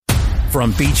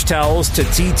From beach towels to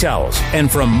tea towels, and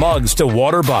from mugs to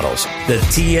water bottles, the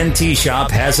TNT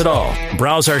Shop has it all.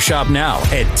 Browse our shop now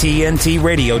at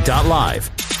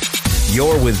tntradio.live.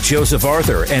 You're with Joseph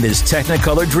Arthur and his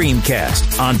Technicolor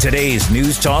Dreamcast on today's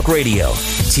News Talk Radio,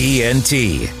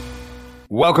 TNT.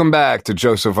 Welcome back to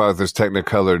Joseph Arthur's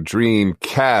Technicolor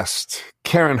Dreamcast.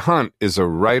 Karen Hunt is a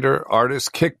writer,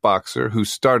 artist, kickboxer who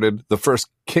started the first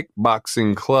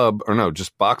boxing club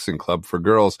for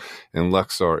girls in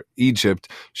Luxor, Egypt.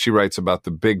 She writes about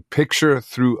the big picture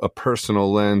through a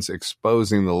personal lens,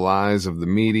 exposing the lies of the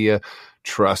media.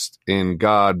 Trust in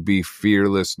God, be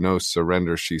fearless, no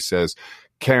surrender, she says.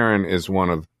 Karen is one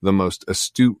of the most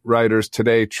astute writers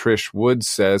today, Trish Wood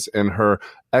says, and her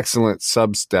excellent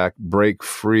Substack, Break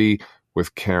Free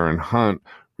with Karen Hunt,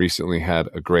 recently had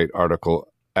a great article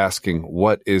asking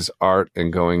what is art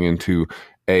and going into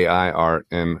AI art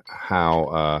and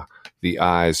how the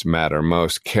eyes matter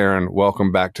most. Karen,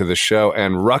 welcome back to the show.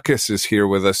 And Ruckus is here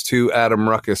with us too, Adam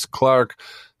Ruckus Clark.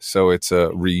 So it's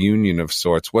a reunion of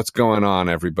sorts. What's going on,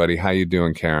 everybody? How you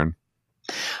doing, Karen?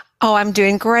 Oh, I'm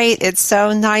doing great. It's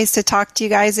so nice to talk to you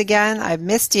guys again. I've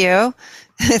missed you.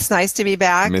 It's nice to be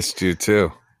back. Missed you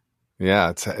too.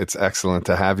 Yeah, it's excellent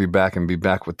to have you back and be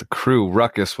back with the crew.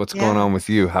 Ruckus, what's going on with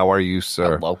you? How are you,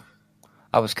 sir? Hello.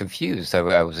 I was confused.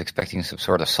 I was expecting some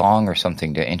sort of song or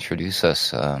something to introduce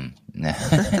us.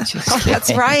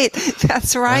 That's right.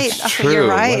 That's right. That's true. You're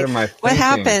right. What am I thinking? What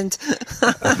happened?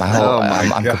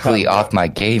 I'm completely off my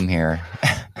game here.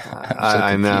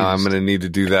 I know. I'm going to need to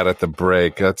do that at the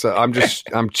break.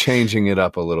 I'm changing it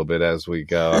up a little bit as we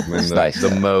go. I'm in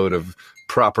the mode of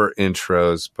proper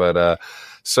intros, but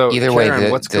so either Karen,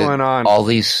 way, what's going on?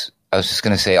 I was just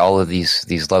going to say, all of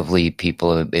these lovely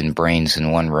people in brains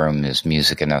in one room is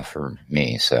music enough for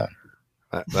me. So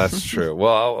that's true.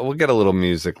 Well, we'll get a little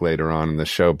music later on in the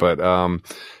show, but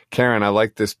Karen, I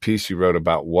like this piece you wrote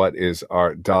about what is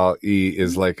art. Dal-E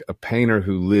is like a painter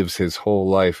who lives his whole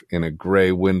life in a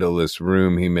gray windowless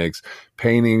room. He makes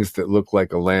paintings that look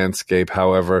like a landscape.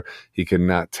 However, he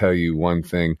cannot tell you one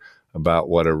thing about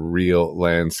what a real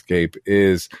landscape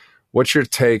is. What's your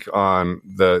take on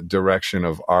the direction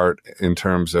of art in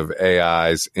terms of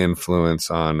AI's influence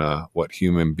on what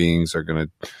human beings are going to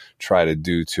try to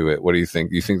do to it? What do you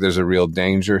think? Do you think there's a real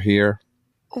danger here?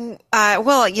 Well,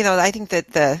 I think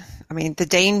that the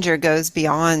danger goes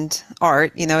beyond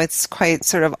art. It's quite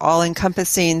sort of all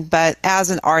encompassing, but as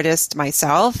an artist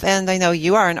myself, and I know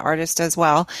you are an artist as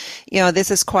well, this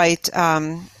is quite,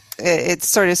 it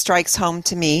sort of strikes home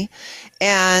to me.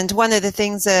 And one of the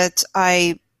things that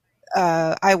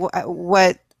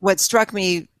what struck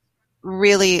me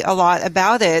really a lot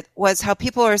about it was how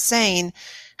people are saying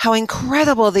how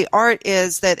incredible the art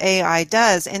is that AI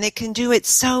does, and it can do it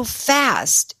so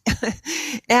fast.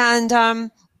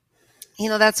 And,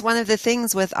 that's one of the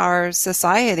things with our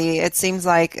society. It seems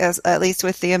like, at least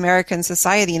with the American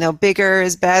society, bigger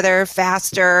is better,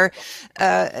 faster.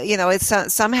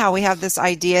 It's somehow we have this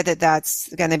idea that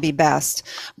that's going to be best.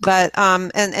 But,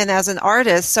 and as an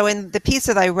artist, so in the piece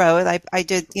that I wrote, I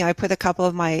did, I put a couple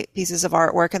of my pieces of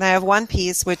artwork, and I have one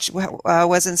piece which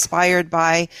was inspired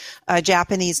by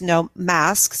Japanese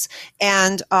masks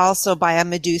and also by a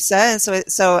Medusa. And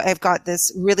so I've got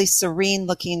this really serene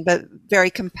looking but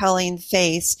very compelling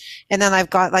face, and then I've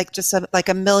got just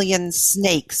a million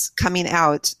snakes coming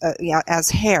out as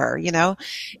hair,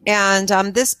 and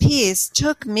this piece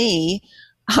took me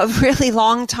a really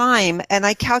long time, and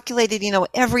I calculated,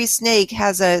 every snake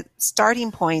has a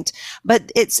starting point,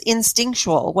 but it's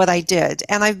instinctual what I did.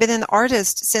 And I've been an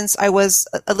artist since I was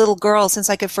a little girl. Since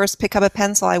I could first pick up a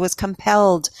pencil, I was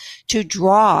compelled to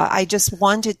draw. I just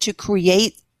wanted to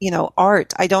create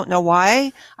art. I don't know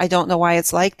why. I don't know why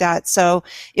it's like that. So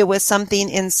it was something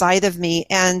inside of me.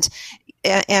 And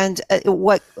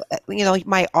what,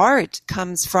 my art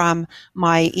comes from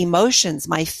my emotions,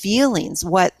 my feelings,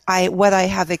 what I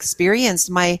have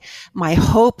experienced, my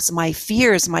hopes, my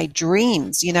fears, my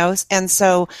dreams, and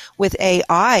so with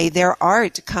AI, their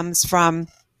art comes from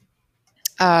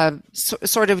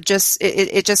sort of just,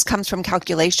 it just comes from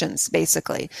calculations,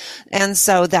 basically. And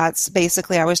so that's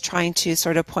basically, I was trying to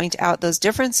sort of point out those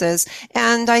differences.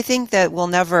 And I think that we'll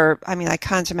never, I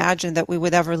can't imagine that we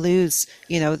would ever lose,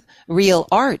 real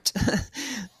art.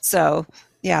 So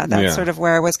that's sort of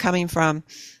where I was coming from.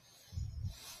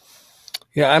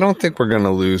 Yeah, I don't think we're going to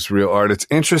lose real art. It's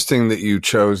interesting that you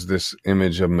chose this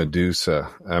image of Medusa.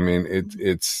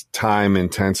 It's time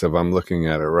intensive. I'm looking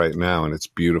at it right now, and it's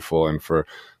beautiful. And for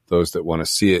those that want to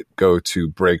see it, go to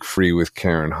Break Free with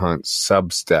Karen Hunt's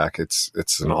Substack.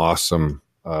 It's an awesome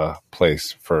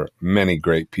place for many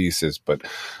great pieces. But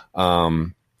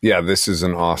yeah, this is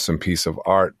an awesome piece of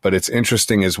art. But it's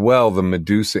interesting as well, the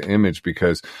Medusa image,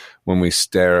 because when we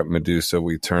stare at Medusa,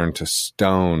 we turn to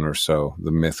stone, or so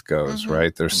the myth goes,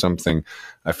 right? There's something,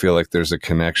 I feel like there's a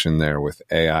connection there with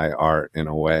AI art in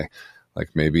a way.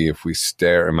 Like maybe if we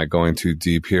stare, am I going too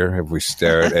deep here? If we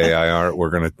stare at AI art,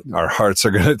 our hearts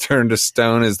are gonna turn to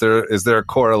stone. Is there a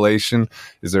correlation?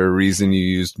 Is there a reason you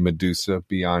used Medusa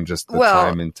beyond just the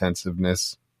time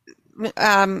intensiveness?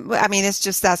 I mean, that's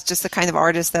just the kind of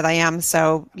artist that I am.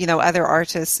 So, other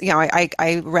artists,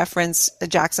 I reference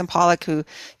Jackson Pollock, who,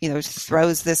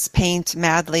 throws this paint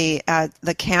madly at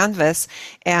the canvas,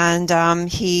 and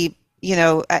he,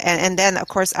 and then of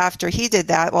course after he did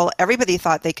that, well, everybody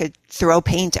thought they could throw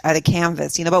paint at a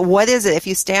canvas, but what is it? If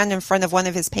you stand in front of one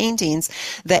of his paintings,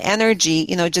 the energy,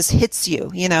 just hits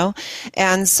you,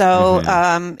 and so,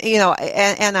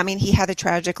 and I mean, he had a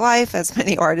tragic life, as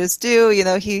many artists do,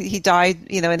 he died,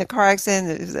 in a car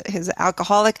accident, his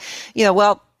alcoholic,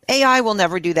 well, AI will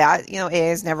never do that.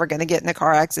 AI is never going to get in a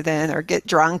car accident or get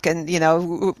drunk and,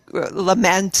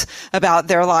 lament about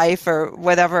their life or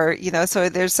whatever, so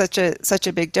there's such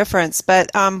a big difference. But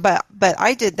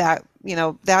I did that,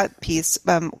 that piece,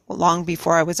 long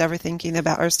before I was ever thinking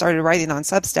about or started writing on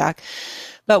Substack.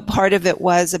 But part of it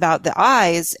was about the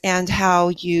eyes and how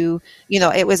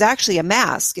it was actually a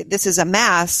mask. This is a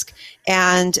mask.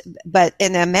 But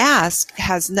in a mask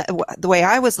the way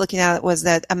I was looking at it was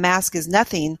that a mask is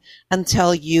nothing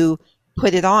until you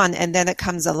put it on, and then it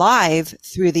comes alive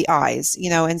through the eyes,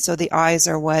 and so the eyes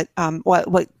are what the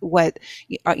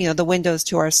windows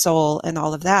to our soul and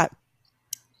all of that.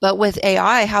 But with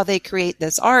AI, how they create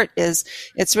this art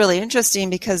it's really interesting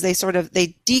because they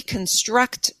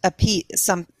deconstruct a piece,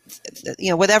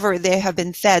 whatever they have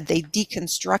been fed, they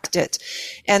deconstruct it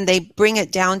and they bring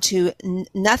it down to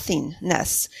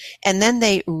nothingness. And then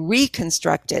they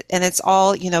reconstruct it. And it's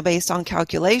all, based on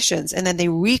calculations. And then they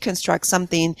reconstruct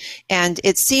something. And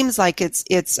it seems like it's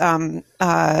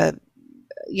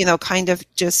kind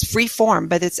of just free form,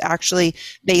 but it's actually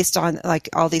based on like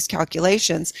all these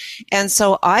calculations. And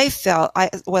so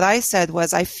what I said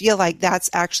was, I feel like that's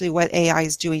actually what AI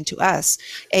is doing to us.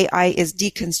 AI is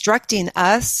deconstructing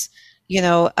us,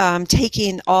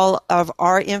 taking all of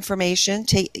our information,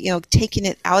 taking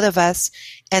it out of us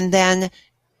and then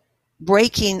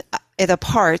breaking it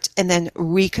apart and then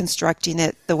reconstructing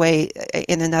it the way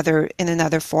in another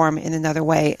form, in another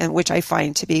way, and which I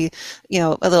find to be,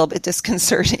 a little bit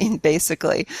disconcerting,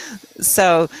 basically.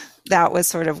 So that was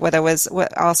sort of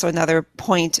also another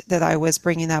point that I was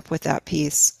bringing up with that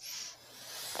piece.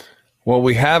 Well,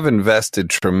 we have invested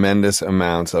tremendous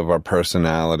amounts of our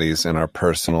personalities and our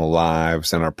personal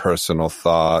lives and our personal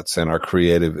thoughts and our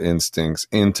creative instincts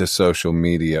into social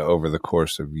media over the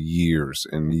course of years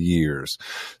and years.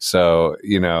 So,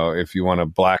 if you want to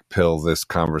black pill this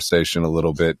conversation a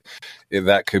little bit,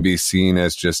 that could be seen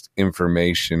as just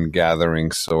information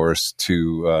gathering source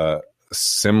to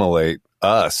simulate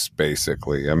us,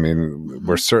 basically. I mean,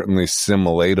 we're certainly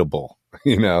simulatable.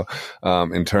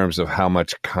 In terms of how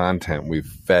much content we've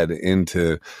fed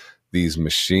into these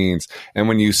machines. And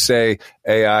when you say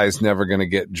AI is never going to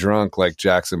get drunk like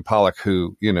Jackson Pollock,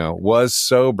 who, was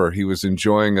sober, he was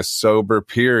enjoying a sober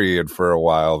period for a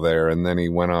while there, and then he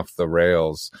went off the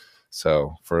rails.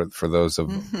 So for those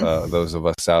of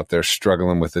us out there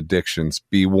struggling with addictions,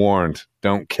 be warned,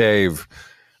 don't cave,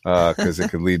 because it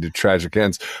could lead to tragic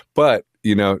ends. But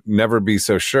never be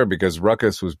so sure, because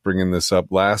Ruckus was bringing this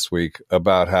up last week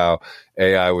about how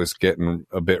AI was getting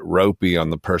a bit ropey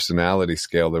on the personality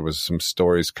scale. There was some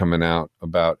stories coming out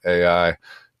about AI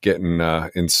getting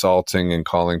insulting and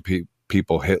calling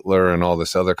people Hitler and all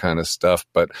this other kind of stuff.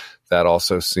 But that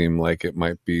also seemed like it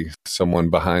might be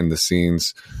someone behind the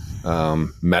scenes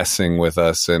messing with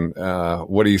us. And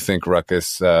what do you think,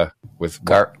 Ruckus, with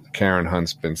what Karen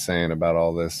Hunt's been saying about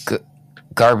all this?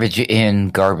 Garbage in,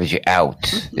 garbage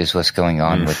out is what's going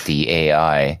on with the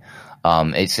AI.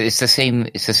 It's the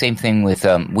same thing with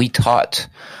we taught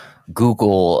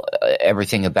Google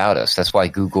everything about us. That's why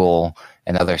Google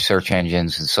and other search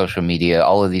engines and social media,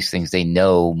 all of these things, they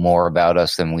know more about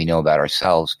us than we know about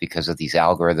ourselves because of these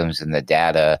algorithms and the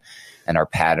data and our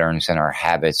patterns and our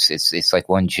habits. It's like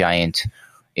one giant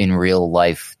in real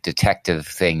life detective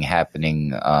thing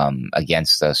happening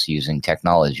against us using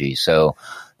technology. So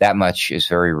that much is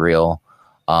very real.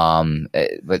 But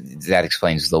that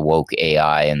explains the woke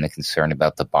AI and the concern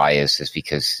about the bias is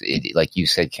because, like you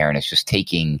said, Karen, it's just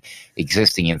taking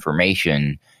existing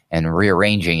information and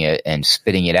rearranging it and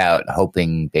spitting it out,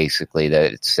 hoping basically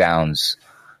that it sounds,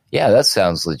 Yeah, that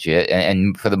sounds legit,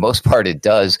 and for the most part, it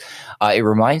does. It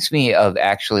reminds me of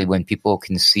actually when people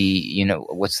can see,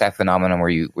 what's that phenomenon where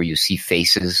you see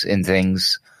faces in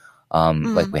things.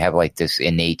 Like we have like this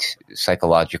innate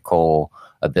psychological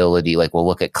ability. Like we'll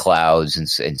look at clouds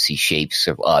and see shapes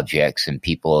of objects and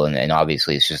people, and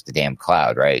obviously it's just a damn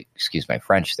cloud, right? Excuse my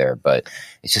French there, but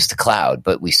it's just a cloud.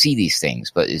 But we see these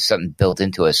things, but it's something built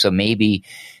into us. So maybe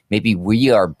we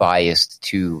are biased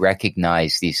to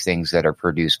recognize these things that are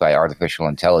produced by artificial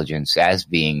intelligence as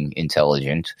being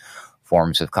intelligent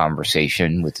forms of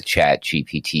conversation with the chat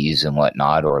GPTs and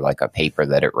whatnot, or like a paper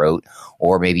that it wrote,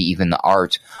 or maybe even the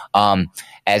art.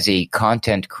 As a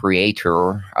content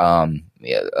creator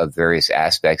of various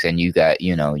aspects, and you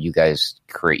guys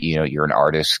create, you're an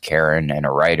artist, Karen, and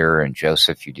a writer, and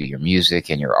Joseph, you do your music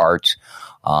and your art.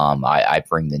 I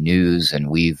bring the news and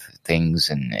weave things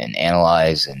and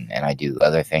analyze, and I do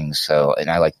other things. So, and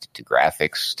I like to do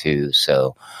graphics too.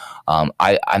 So,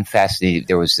 I'm fascinated.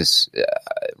 There was this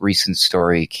recent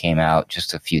story came out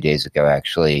just a few days ago,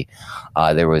 actually.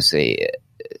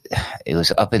 It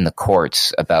was up in the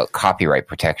courts about copyright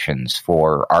protections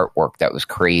for artwork that was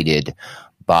created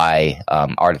by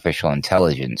artificial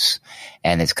intelligence.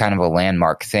 And it's kind of a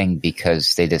landmark thing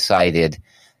because they decided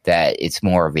that it's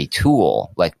more of a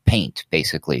tool, like paint,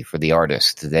 basically, for the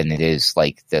artist than it is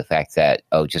like the fact that,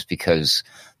 just because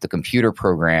the computer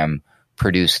program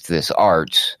produced this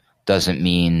art doesn't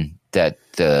mean that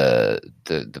the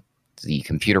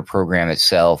computer program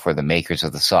itself or the makers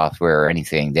of the software or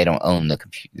anything, they don't own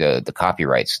the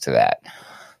copyrights to that.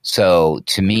 So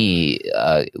to me,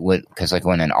 because like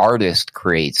when an artist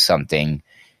creates something,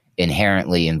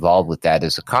 inherently involved with that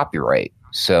is a copyright.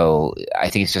 So I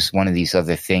think it's just one of these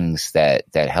other things that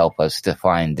help us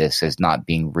define this as not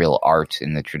being real art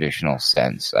in the traditional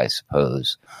sense, I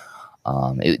suppose.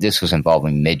 This was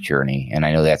involving Midjourney, and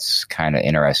I know that's kind of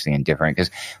interesting and different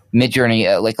because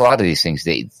Midjourney, like a lot of these things,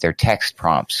 they're text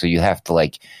prompts, so you have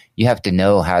to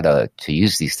know how to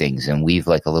use these things and weave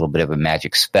like a little bit of a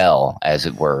magic spell, as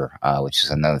it were, which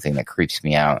is another thing that creeps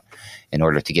me out in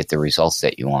order to get the results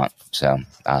that you want. So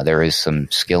there is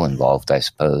some skill involved, I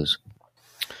suppose.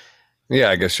 Yeah,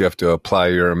 I guess you have to apply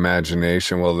your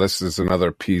imagination. Well, this is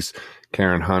another piece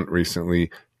Karen Hunt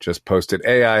recently just posted.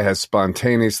 AI has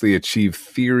spontaneously achieved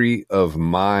theory of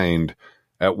mind.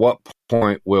 At what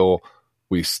point will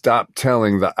we stop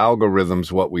telling the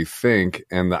algorithms what we think,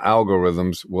 and the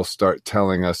algorithms will start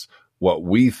telling us what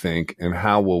we think, and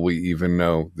how will we even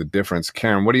know the difference?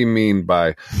 Karen, what do you mean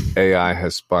by AI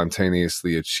has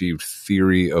spontaneously achieved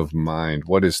theory of mind?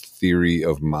 What is theory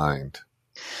of mind?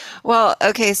 Well,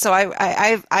 okay, so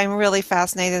I'm really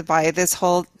fascinated by this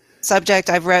whole subject.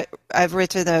 I've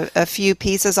written a few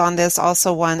pieces on this,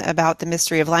 also one about the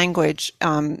mystery of language,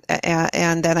 and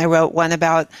then I wrote one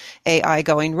about AI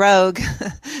going rogue,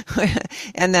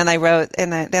 and then I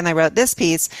wrote this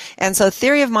piece. And so,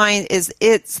 theory of mind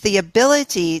it's the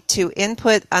ability to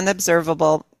input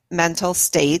unobservable mental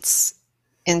states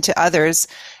into others.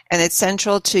 And it's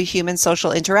central to human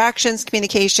social interactions,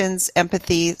 communications,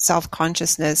 empathy,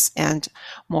 self-consciousness, and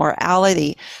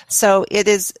morality. So it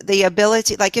is the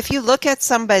ability, like if you look at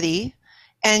somebody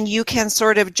and you can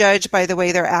sort of judge by the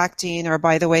way they're acting or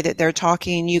by the way that they're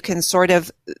talking, you can sort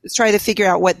of try to figure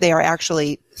out what they are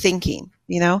actually thinking,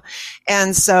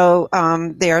 And so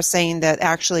they are saying that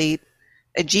actually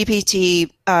a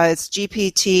GPT, it's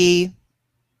GPT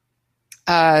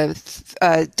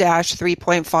dash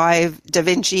 3.5 Da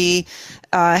Vinci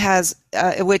has,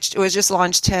 which was just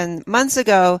launched 10 months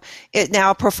ago. It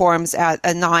now performs at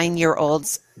a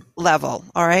 9-year-old's level.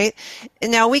 All right.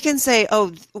 And now we can say,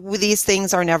 these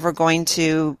things are never going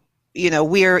to,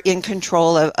 we're in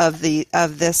control of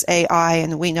this AI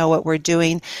and we know what we're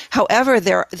doing. However,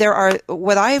 there are,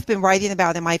 what I have been writing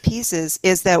about in my pieces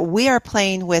is that we are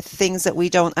playing with things that we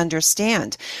don't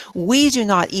understand. We do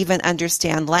not even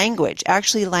understand language.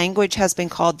 Actually, language has been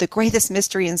called the greatest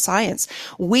mystery in science.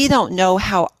 We don't know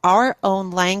how our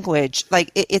own language,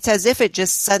 like it's as if it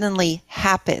just suddenly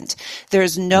happened.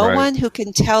 There's no one who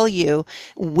can tell you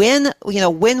when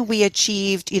we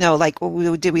achieved, like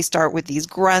did we start with these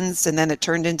grunts and then it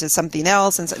turned into something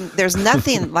else, and there's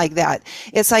nothing like that.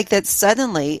 It's like that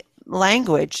suddenly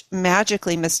language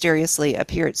magically, mysteriously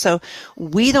appeared. So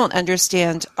we don't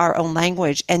understand our own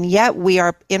language, and yet we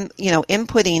are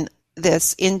inputting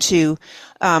this into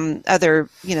other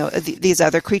these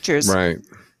other creatures. Right.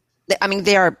 I mean,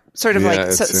 they are sort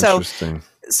of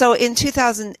so in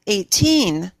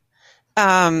 2018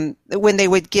 when they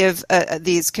would give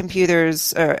these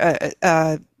computers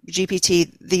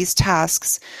GPT these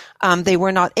tasks, they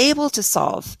were not able to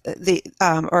solve the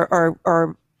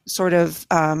or sort of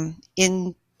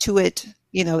to it,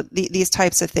 these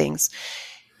types of things.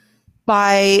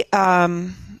 By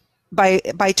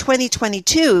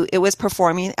 2022, it was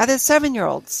performing at a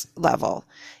 7-year-old's level.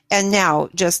 And now,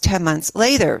 just 10 months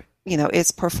later,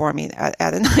 it's performing at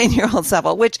a 9-year-old's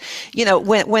level, which,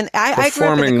 when I grew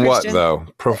up in the Christian, what though?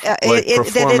 Performing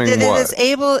what?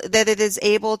 That it is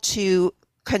able to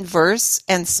converse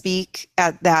and speak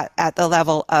at the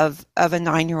level of a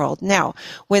 9-year-old. Now,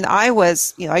 when I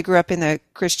was, I grew up in a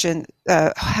Christian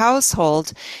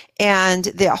household, and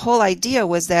the whole idea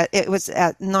was that it was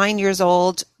at 9 years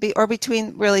old, or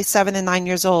between really 7 and 9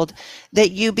 years old,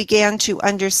 that you began to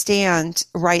understand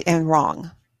right and wrong.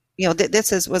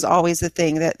 This was always the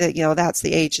thing that that's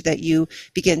the age that you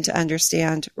begin to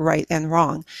understand right and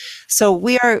wrong. So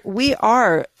we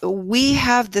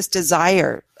have this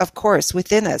desire, of course,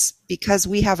 within us, because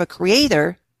we have a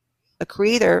creator,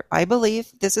 I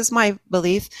believe, this is my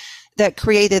belief, that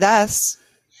created us,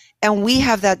 and we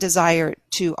have that desire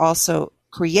to also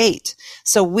create.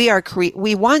 So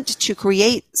we want to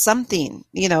create something,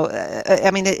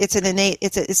 it's an innate,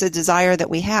 it's a desire that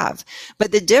we have.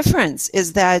 But the difference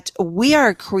is that we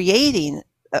are creating,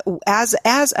 as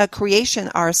a creation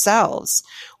ourselves,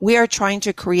 we are trying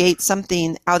to create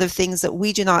something out of things that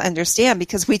we do not understand,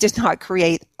 because we did not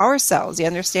create ourselves. You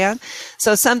understand?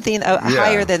 So something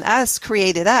higher than us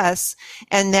created us,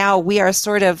 and now we are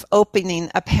sort of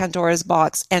opening a Pandora's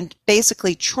box and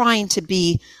basically trying to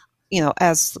be,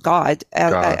 as God,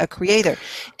 a creator.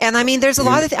 And there's a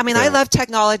lot of, I love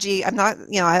technology. I'm not,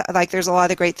 there's a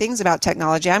lot of great things about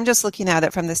technology. I'm just looking at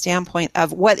it from the standpoint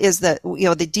of what is the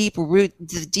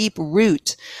deep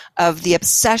root of the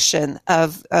obsession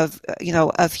of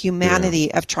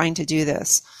humanity, of trying to do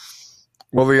this.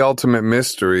 Well, the ultimate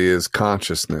mystery is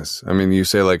consciousness. You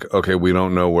say okay, we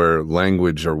don't know where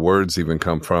language or words even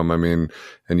come from. And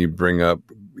you bring up,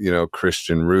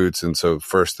 Christian roots. And so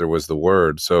first there was the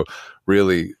word. So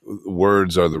really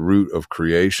words are the root of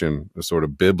creation, sort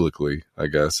of biblically, I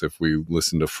guess, if we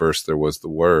listen to first there was the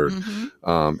word.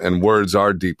 Mm-hmm. And words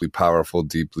are deeply powerful,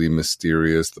 deeply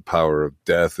mysterious. The power of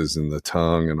death is in the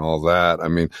tongue and all that.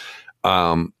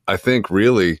 I think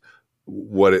really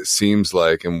what it seems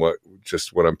like, and what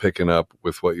I'm picking up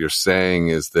with what you're saying,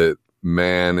 is that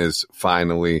man is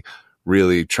finally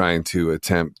really trying to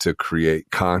attempt to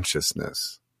create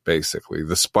consciousness, basically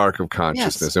the spark of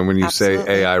consciousness. Yes, and when you absolutely.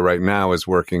 Say AI right now is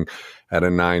working at a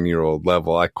 9-year-old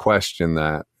level, I question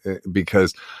that,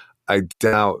 because I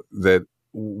doubt that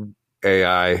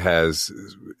AI has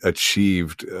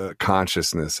achieved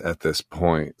consciousness at this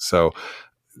point. So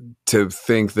to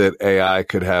think that AI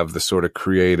could have the sort of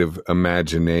creative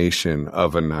imagination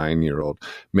of a 9-year-old,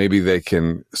 maybe they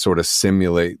can sort of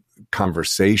simulate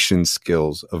conversation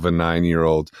skills of a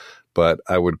 9-year-old, but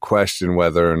I would question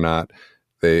whether or not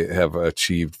they have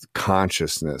achieved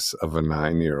consciousness of a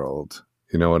 9-year-old.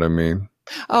 You know what I mean?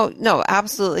 Oh, no,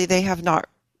 absolutely. They have not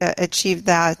achieved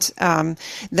that,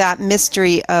 that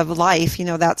mystery of life,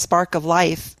 that spark of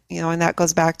life, and that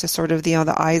goes back to sort of, the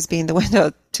eyes being the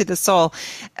window to the soul.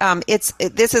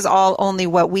 This is all only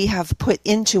what we have put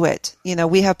into it.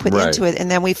 We have put into it, and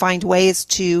then we find ways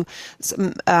to,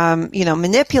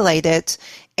 manipulate it,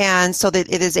 and so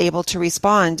that it is able to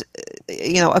respond,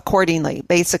 accordingly,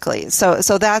 basically. So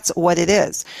that's what it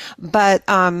is. But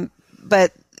I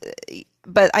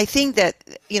think that,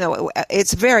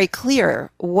 it's very clear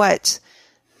what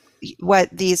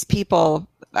these people,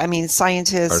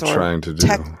 scientists are trying to do.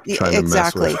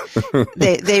 Exactly.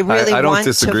 They really I don't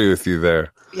disagree with you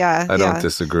there. Yeah. I don't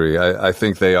disagree. I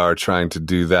think they are trying to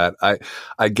do that.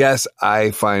 I guess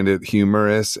I find it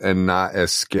humorous and not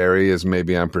as scary as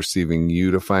maybe I'm perceiving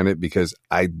you to find it, because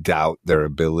I doubt their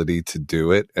ability to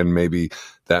do it. And maybe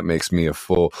that makes me a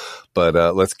fool. But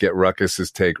let's get Ruckus's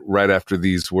take right after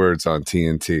these words on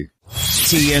TNT.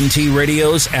 TNT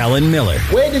Radio's Alan Miller.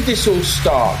 Where did this all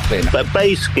start then? But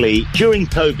basically, during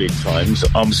COVID times,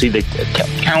 obviously the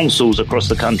councils across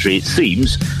the country, it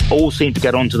seems, all seem to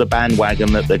get onto the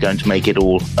bandwagon that they're going to make it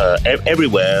all,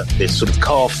 everywhere, this sort of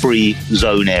car-free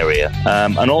zone area.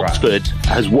 And Oxford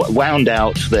has wound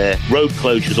out their road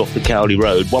closures off the Cowley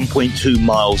Road, 1.2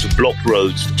 miles of blocked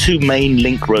roads, 2 main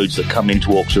link roads that come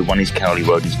into Oxford. One is Cowley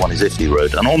Road and one is Iffley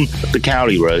Road. And on the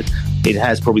Cowley Road, it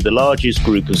has probably the largest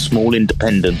group of small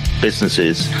independent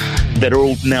businesses that are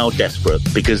all now desperate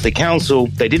because the council,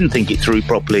 they didn't think it through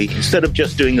properly. Instead of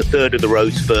just doing a third of the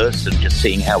roads first and just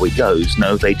seeing how it goes,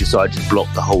 no, they decided to block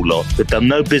the whole lot. They've done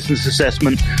no business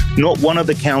assessment. Not one of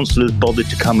the councillors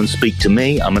bothered to come and speak to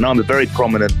me. I'm a very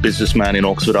prominent businessman in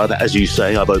Oxford. As you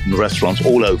say, I've opened restaurants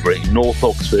all over it, in North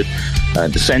Oxford,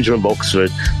 the centre of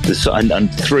Oxford,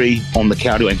 and 3 on the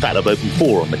Cowley Road. In fact, I've opened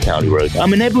 4 on the Cowley Road. I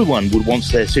mean, everyone would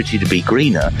want their city to be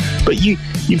greener, but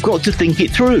you've got to think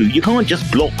it through. You can't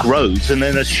just block roads and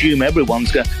then assume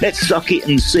everyone's going, let's suck it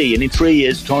and see. And in 3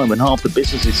 years' time, when half the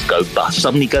businesses go bust,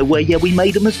 suddenly go, well, yeah, we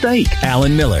made a mistake.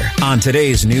 Alan Miller on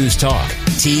today's News Talk,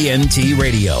 TNT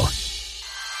Radio.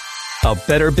 A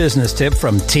better business tip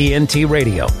from TNT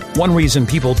Radio. One reason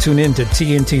people tune in to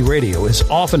TNT Radio is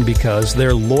often because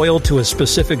they're loyal to a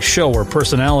specific show or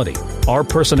personality. Our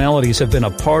personalities have been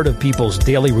a part of people's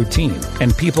daily routine,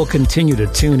 and people continue to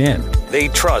tune in. They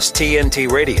trust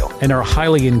TNT Radio and are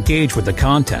highly engaged with the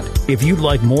content. If you'd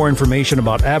like more information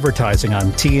about advertising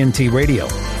on TNT Radio,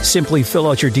 simply fill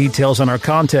out your details on our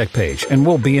contact page and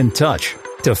we'll be in touch.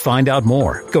 To find out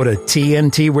more, go to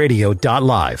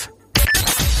tntradio.live.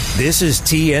 This is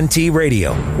TNT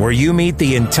Radio, where you meet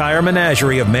the entire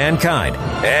menagerie of mankind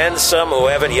and some who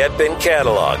haven't yet been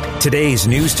cataloged. Today's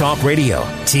News Talk Radio,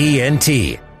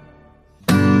 TNT.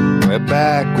 We're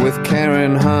back with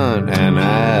Karen Hunt and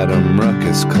Adam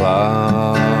Ruckus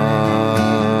Clark,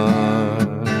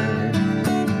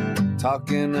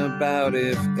 talking about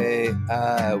if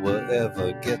AI will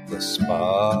ever get the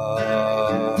spark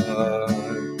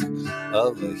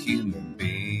of a human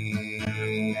being.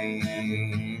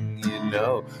 You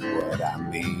know what I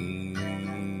mean.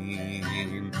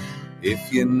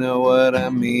 If you know what I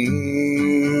mean.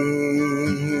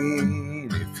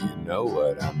 If you know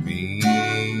what I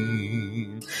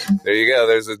mean. There you go.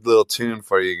 There's a little tune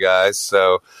for you guys.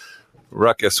 So,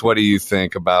 Ruckus, what do you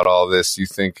think about all this? Do you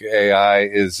think AI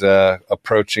is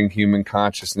approaching human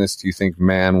consciousness? Do you think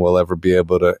man will ever be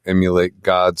able to emulate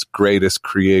God's greatest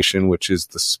creation, which is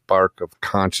the spark of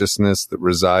consciousness that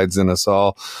resides in us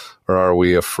all? Or are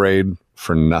we afraid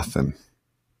for nothing?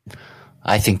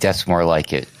 I think that's more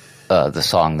like it. The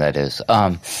song, that is.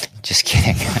 Just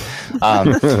kidding.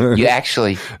 You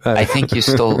actually, I think you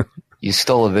stole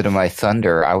a bit of my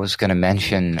thunder. I was going to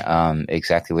mention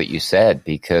exactly what you said,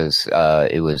 because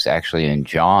it was actually in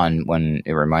John when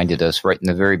it reminded us right in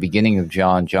the very beginning of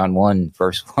John 1,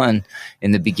 verse 1,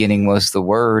 in the beginning was the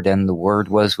Word, and the Word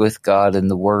was with God, and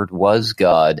the Word was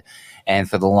God. And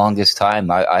for the longest time,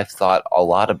 I've thought a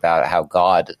lot about how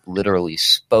God literally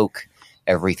spoke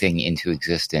everything into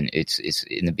existence. It's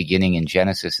in the beginning in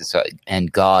Genesis.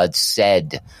 And God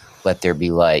said, "Let there be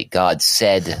light." God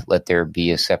said, "Let there be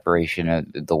a separation of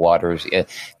the waters."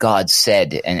 God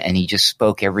said, and He just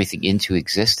spoke everything into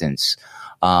existence.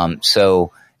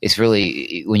 So it's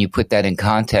really, when you put that in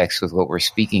context with what we're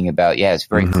speaking about, it's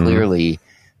very clearly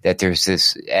that there's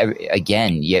this,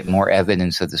 again, yet more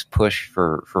evidence of this push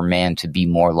for man to be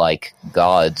more like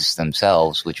gods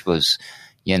themselves, which was,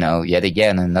 yet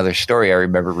again, another story I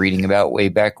remember reading about way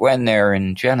back when there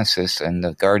in Genesis and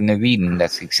the Garden of Eden.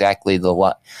 That's exactly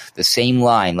the same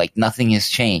line. Like, nothing has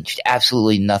changed.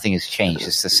 Absolutely nothing has changed.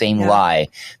 It's the same lie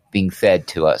being fed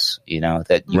to us,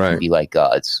 that you can be like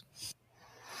gods.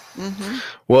 Mm-hmm.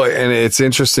 Well, and it's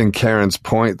interesting, Karen's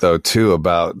point, though, too,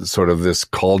 about sort of this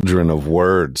cauldron of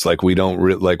words. Like, we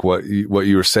don't like what you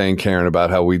were saying, Karen,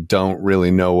 about how we don't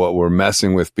really know what we're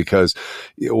messing with, because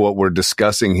what we're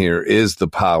discussing here is the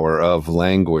power of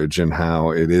language and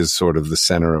how it is sort of the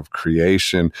center of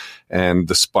creation and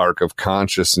the spark of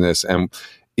consciousness. And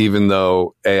even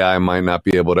though AI might not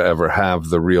be able to ever have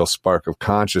the real spark of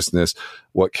consciousness,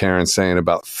 what Karen's saying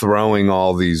about throwing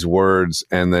all these words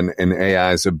and then an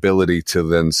AI's ability to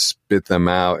then spit them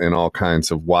out in all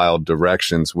kinds of wild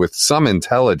directions with some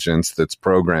intelligence that's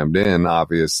programmed in,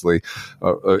 obviously,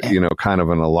 kind of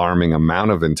an alarming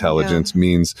amount of intelligence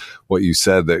means what you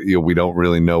said, that we don't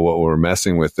really know what we're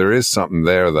messing with. There is something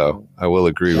there, though. I will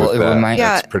agree with that.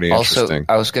 That's pretty interesting.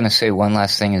 I was going to say one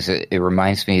last thing is it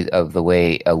reminds me of the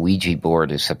way a Ouija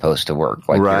board is supposed to work.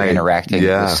 Like, you're interacting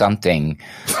with something,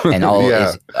 and all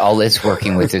it's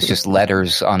working with is just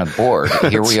letters on a board.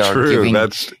 Here we are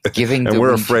giving and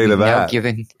we're afraid of that.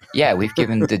 We've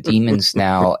given the demons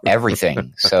now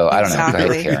everything. So I don't know.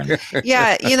 Go ahead, Karen.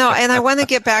 Yeah, and I want to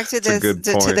get back to this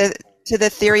to the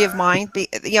theory of mind,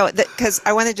 because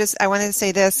I want to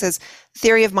say this as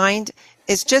theory of mind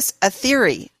is just a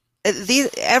theory.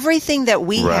 Everything that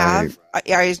we have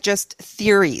is just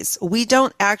theories. We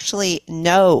don't actually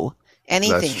know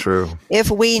anything. That's true.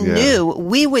 If we knew,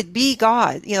 we would be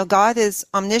God. God is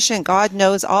omniscient. God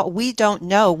knows all. We don't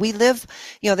know. We live,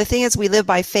 the thing is we live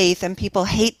by faith, and people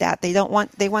hate that. They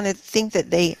want to think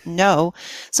that they know.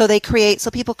 So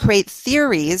people create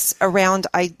theories around,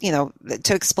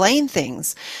 to explain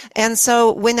things. And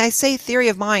so when I say theory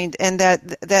of mind and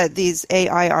that these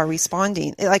AI are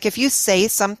responding, like if you say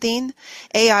something,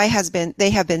 AI have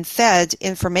been fed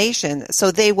information,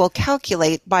 so they will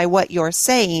calculate by what you're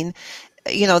saying.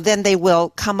 Then they will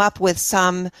come up with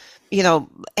some,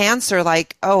 answer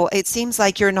like, oh, it seems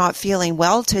like you're not feeling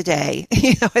well today.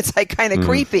 It's like kind of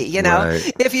creepy,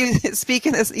 right. If you speak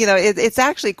in this, it's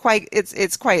actually quite,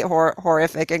 it's quite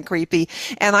horrific and creepy.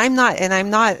 And I'm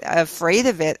not afraid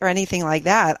of it or anything like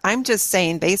that. I'm just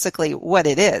saying basically what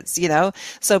it is,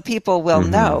 so people will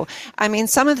know. I mean,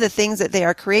 some of the things that they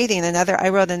are creating, I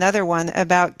wrote another one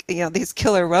about, these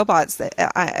killer robots that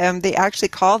they actually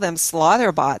call them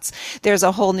slaughter bots. There's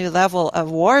a whole new level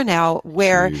of war now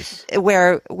where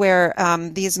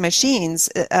these machines,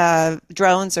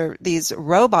 drones or these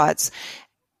robots,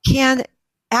 can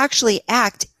actually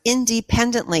act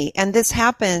independently. And this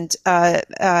happened for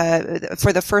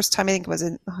the first time. I think was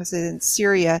it in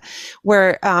Syria,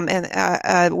 where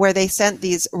they sent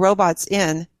these robots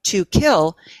in to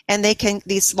kill, and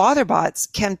these slaughter bots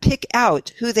can pick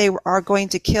out who they are going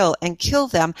to kill and kill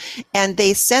them, and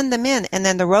they send them in, and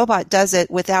then the robot does it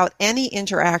without any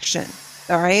interaction.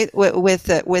 All right, with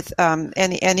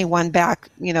anyone back,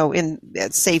 in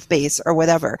safe base or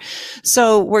whatever.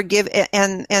 So we're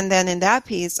and then in that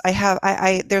piece,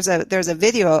 there's a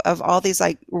video of all these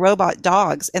like robot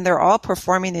dogs, and they're all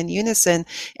performing in unison,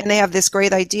 and they have this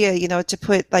great idea, to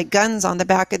put like guns on the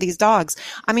back of these dogs.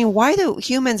 I mean, why do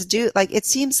humans do, like, it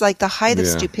seems like the height of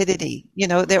stupidity,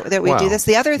 that we do this.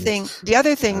 The other thing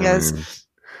is,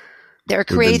 they're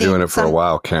creating. We've been doing it for a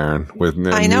while, Karen, with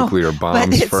nuclear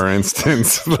bombs, for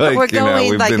instance. Like,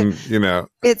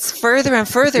 it's further and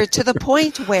further to the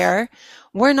point where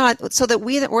we're not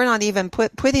even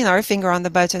putting our finger on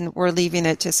the button. We're leaving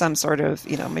it to some sort of,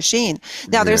 machine.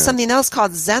 Now there's something else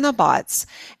called Xenobots.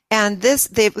 And this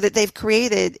they've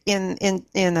created in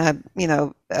a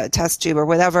test tube or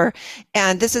whatever.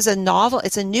 And this is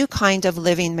it's a new kind of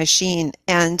living machine.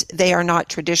 And they are not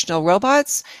traditional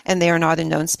robots, and they are not a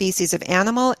known species of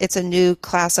animal. It's a new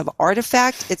class of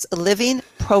artifact. It's a living,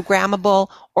 programmable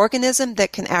organism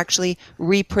that can actually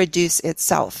reproduce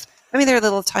itself. I mean, they're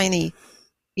little tiny,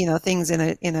 things in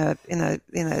a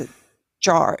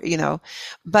jar,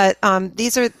 but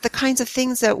these are the kinds of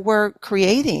things that we're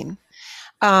creating.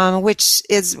 Which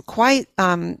is quite,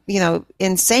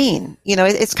 insane.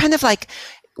 It's kind of like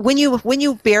when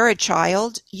you bear a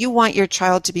child, you want your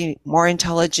child to be more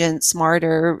intelligent,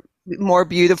 smarter, more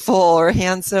beautiful or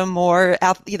handsome, more,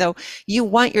 you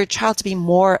want your child to be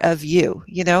more of you,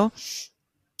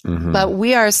 But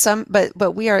we are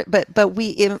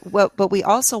but we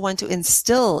also want to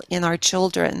instill in our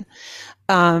children,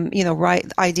 right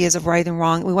ideas of right and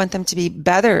wrong. We want them to be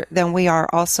better than we are,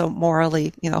 also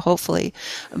morally, hopefully.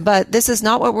 But this is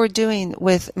not what we're doing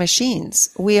with machines.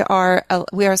 We are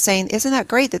saying, isn't that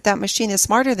great that machine is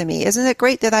smarter than me? Isn't it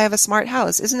great that I have a smart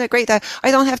house? Isn't it great that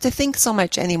I don't have to think so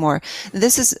much anymore?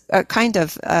 This is a kind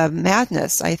of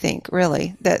madness, I think,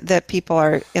 really, that people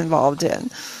are involved in.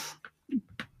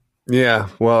 Yeah,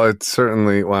 well, it's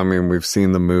certainly, we've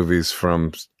seen the movies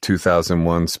from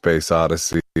 2001 Space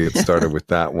Odyssey. It started with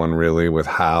that one, really, with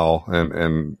Hal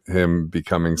and him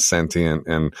becoming sentient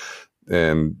and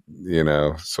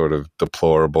sort of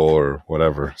deplorable or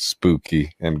whatever,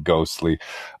 spooky and ghostly.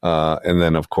 And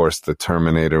then, of course, the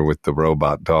Terminator with the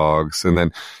robot dogs. And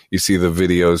then you see the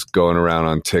videos going around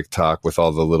on TikTok with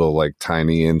all the little, like,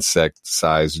 tiny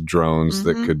insect-sized drones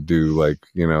that could do, like,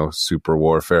 super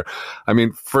warfare. I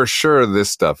mean, for sure,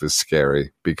 this stuff is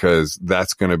scary because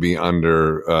that's going to be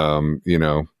under,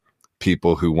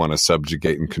 people who want to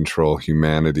subjugate and control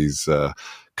humanity's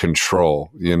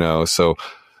control, so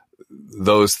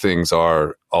those things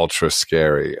are ultra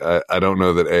scary. I don't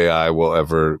know that AI will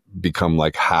ever become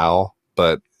like Hal,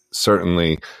 but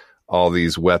certainly all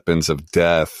these weapons of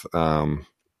death, have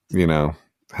a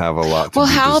lot to be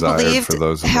desired for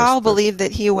those of us. Hal believed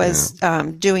that he was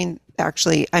doing,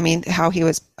 actually, how he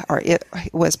was, or it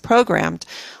was programmed,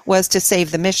 was to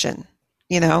save the mission,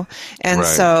 and right.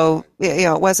 So,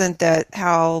 it wasn't that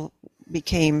Hal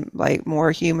became like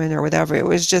more human or whatever. It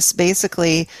was just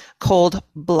basically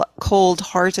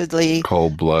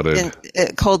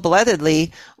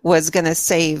cold-bloodedly was going to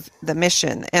save the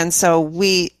mission. And so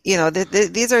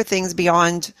these are things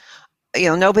beyond,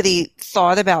 nobody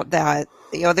thought about that.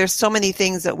 There's so many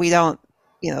things that we don't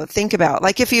think about,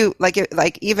 like if you,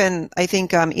 like even, I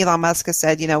think, Elon Musk has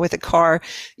said, with a car,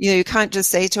 you can't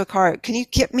just say to a car, can you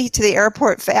get me to the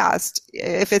airport fast?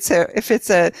 If it's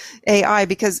a AI,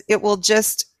 because it will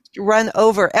just run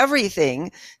over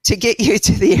everything to get you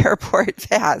to the airport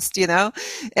fast,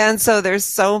 And so there's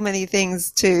so many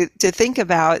things to think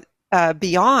about,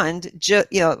 beyond just,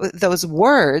 those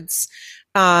words.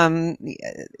 There's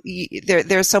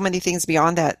so many things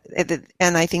beyond that,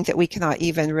 and I think that we cannot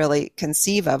even really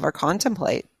conceive of or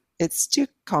contemplate. It's too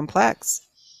complex.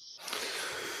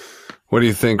 What do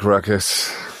you think,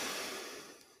 Ruckus?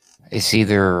 It's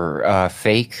either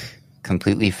fake,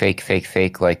 completely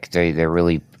fake, like they're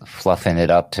really fluffing it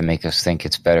up to make us think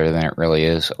it's better than it really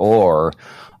is, or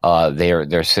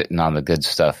they're sitting on the good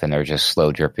stuff and they're just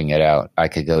slow dripping it out. I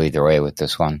could go either way with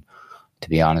this one, to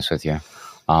be honest with you.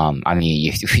 I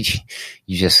mean,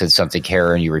 you just said something,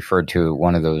 Karen. You referred to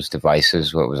one of those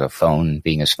devices. What was a phone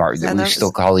being a smart? We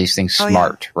still call these things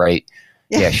smart, right?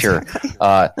 Yeah, sure.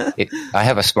 Exactly. I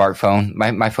have a smartphone.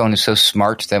 My phone is so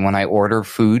smart that when I order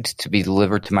food to be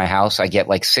delivered to my house, I get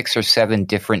like 6 or 7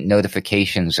 different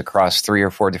notifications across 3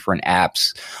 or 4 different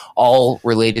apps, all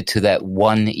related to that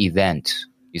one event.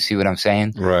 You see what I'm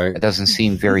saying? Right. It doesn't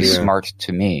seem very smart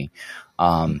to me.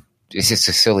 It's just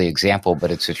a silly example,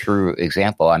 but it's a true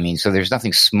example. I mean, so there's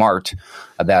nothing smart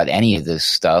about any of this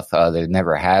stuff. There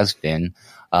never has been.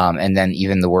 And then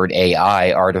even the word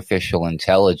AI, artificial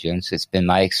intelligence, it's been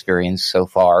my experience so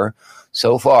far,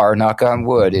 knock on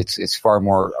wood, it's far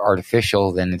more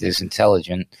artificial than it is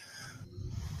intelligent.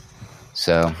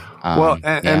 So,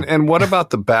 and what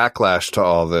about the backlash to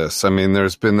all this? I mean,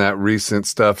 there's been that recent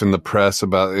stuff in the press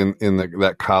about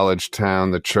that college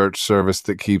town, the church service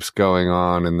that keeps going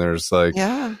on, and there's like,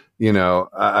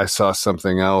 I saw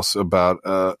something else about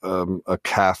a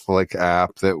Catholic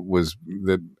app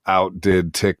that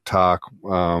outdid TikTok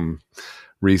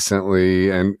recently.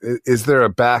 And is there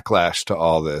a backlash to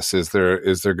all this? Is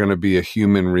there going to be a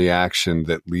human reaction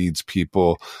that leads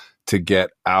people to get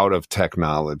out of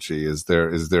technology? Is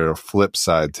there a flip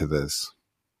side to this?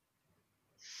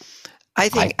 I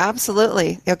think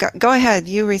absolutely. Go ahead.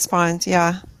 You respond.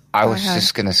 Yeah. I was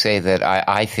just going to say that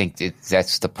I think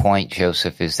that's the point,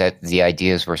 Joseph, is that the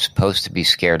idea is we're supposed to be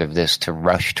scared of this to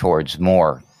rush towards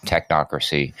more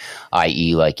technocracy,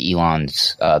 i.e. like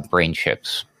Elon's brain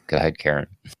chips. Go ahead, Karen.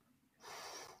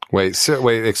 Wait,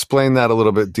 explain that a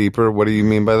little bit deeper. What do you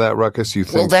mean by that, Ruckus? You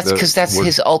think? Well, that's because that's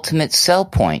his ultimate sell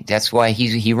point. That's why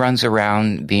he runs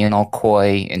around being all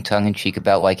coy and tongue-in-cheek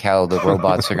about like how the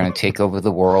robots are going to take over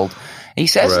the world. And he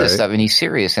says this stuff, and he's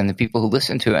serious. And the people who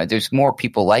listen to him, there's more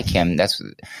people like him that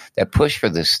push for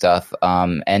this stuff.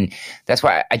 And that's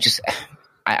why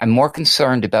I'm more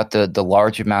concerned about the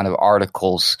large amount of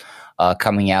articles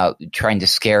coming out trying to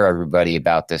scare everybody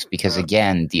about this, because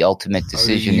again, the ultimate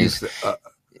decision is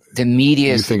the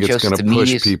media. You think it's going to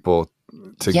push people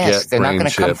to get they're not brain going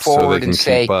to come chips so forward they can and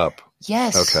say keep up?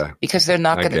 Yes, okay, because they're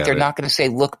not going to say,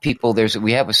 "Look, people,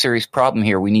 we have a serious problem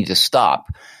here. We need to stop."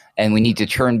 And we need to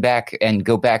turn back and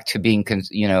go back to being,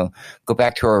 go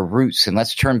back to our roots, and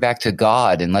let's turn back to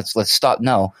God, and let's stop.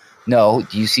 No. Do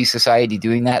you see society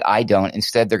doing that? I don't.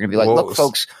 Instead, they're going to be like, look,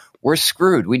 folks, we're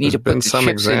screwed. We need to put the chips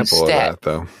example instead. Of that,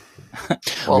 though.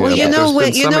 Well, there's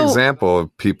been some example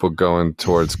of people going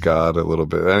towards God a little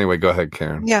bit. Anyway, go ahead,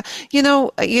 Karen. Yeah,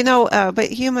 but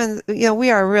humans, we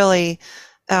are really,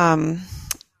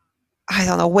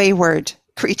 wayward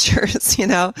creatures,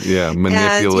 Yeah,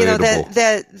 manipulatable.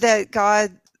 And, that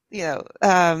God,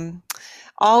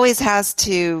 always has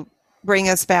to bring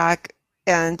us back.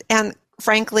 And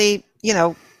frankly,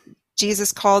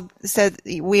 Jesus said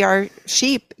we are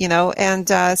sheep, and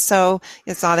so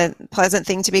it's not a pleasant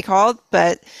thing to be called,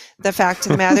 but the fact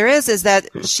of the matter is that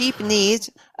sheep need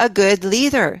a good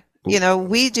leader.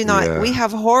 We do not, we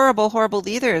have horrible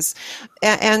leaders,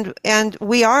 and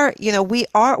we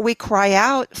cry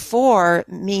out for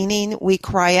meaning. We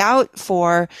cry out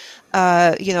for,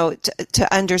 to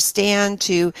understand,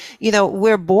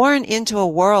 we're born into a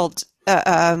world,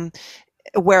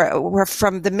 where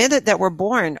from the minute that we're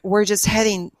born, we're just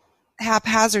heading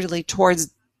haphazardly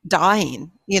towards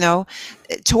dying,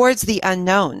 towards the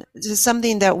unknown, to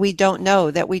something that we don't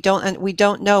know, we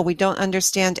don't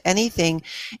understand anything.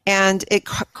 And it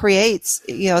creates,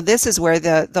 this is where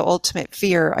the ultimate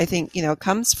fear, I think,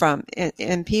 comes from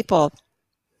in people,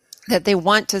 that they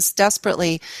want to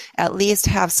desperately at least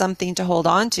have something to hold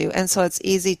on to. And so it's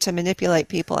easy to manipulate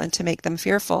people and to make them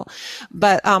fearful.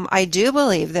 But I do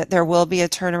believe that there will be a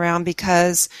turnaround,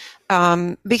 because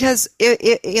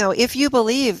if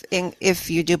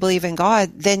you do believe in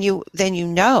God, then you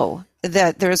know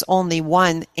that there's only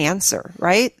one answer,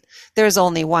 right? there's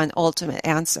only one ultimate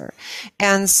answer.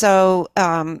 And so,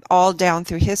 all down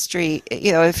through history,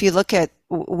 if you look at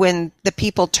when the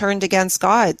people turned against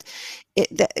God,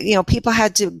 people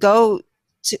had to go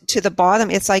to the bottom.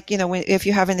 It's like, if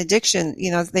you have an addiction,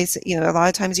 they say, a lot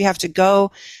of times you have to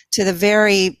go to the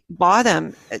very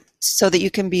bottom so that you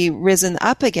can be risen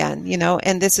up again,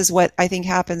 and this is what I think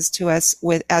happens to us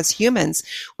as humans.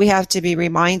 We have to be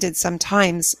reminded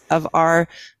sometimes of our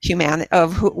humanity,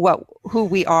 of who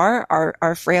we are,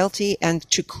 our frailty, and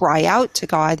to cry out to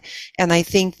God. And I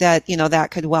think that,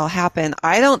 that could well happen.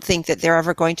 I don't think that they're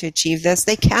ever going to achieve this.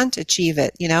 They can't achieve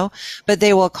it, but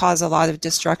they will cause a lot of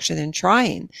destruction in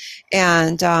trying.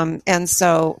 And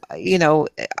so,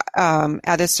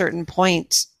 at a certain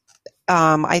point,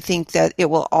 I think that it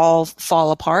will all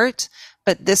fall apart,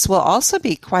 but this will also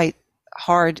be quite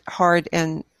hard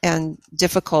and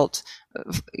difficult,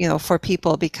 for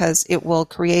people, because it will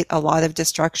create a lot of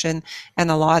destruction and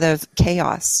a lot of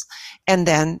chaos. And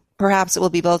then perhaps it will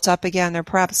be built up again, or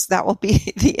perhaps that will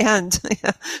be the end.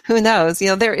 Who knows?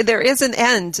 There is an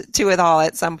end to it all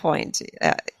at some point.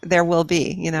 There will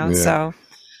be, so.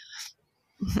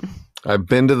 I've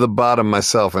been to the bottom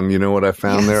myself, and you know what I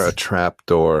found there? A trap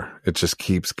door. It just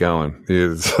keeps going.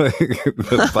 It's like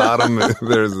the bottom.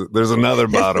 There's another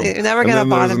bottom. You're never going to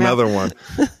bottom. There's another one.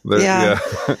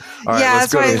 All right,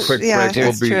 let's go to a quick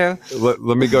break.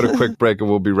 Let me go to a quick break, and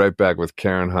we'll be right back with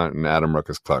Karen Hunt and Adam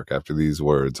Ruckus Clark after these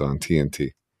words on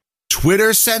TNT.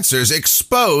 Twitter censors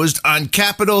exposed on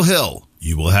Capitol Hill.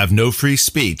 You will have no free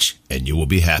speech, and you will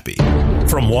be happy.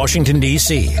 From Washington,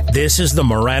 D.C., this is the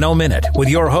Morano Minute with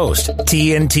your host,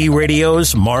 TNT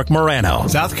Radio's Mark Morano.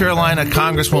 South Carolina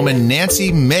Congresswoman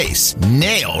Nancy Mace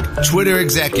nailed Twitter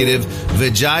executive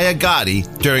Vijaya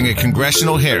Gotti during a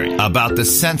congressional hearing about the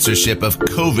censorship of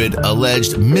COVID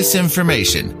alleged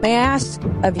misinformation. May I ask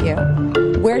of you,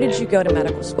 where did you go to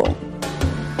medical school?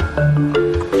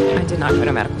 I did not go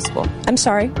to medical school. I'm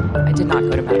sorry? I did not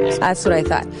go to medical school. That's what I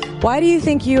thought. Why do you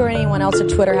think you or anyone else at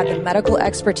Twitter had the medical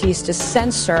expertise to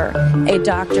censor a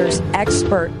doctor's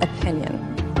expert opinion?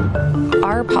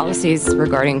 Our policies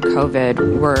regarding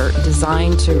COVID were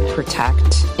designed to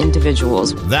protect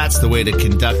individuals. That's the way to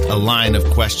conduct a line of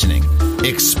questioning.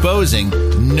 Exposing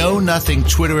know-nothing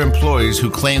Twitter employees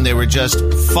who claim they were just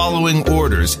following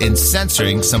orders and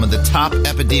censoring some of the top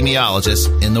epidemiologists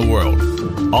in the world.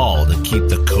 All to keep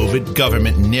the COVID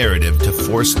government narrative to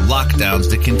force lockdowns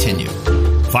to continue.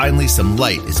 Finally, some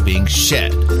light is being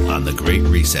shed on the Great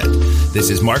Reset. This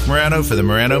is Mark Morano for the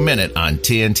Morano Minute on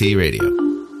TNT Radio.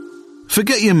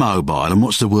 Forget your mobile and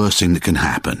what's the worst thing that can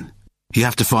happen? You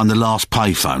have to find the last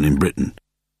payphone in Britain.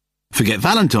 Forget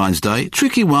Valentine's Day,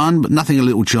 tricky one, but nothing a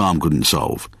little charm couldn't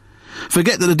solve.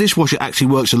 Forget that the dishwasher actually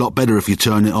works a lot better if you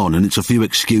turn it on and it's a few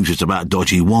excuses about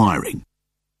dodgy wiring.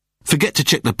 Forget to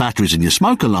check the batteries in your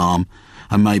smoke alarm,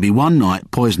 and maybe one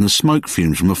night poisonous smoke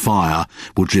fumes from a fire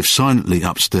will drift silently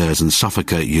upstairs and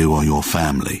suffocate you or your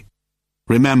family.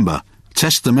 Remember,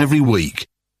 test them every week.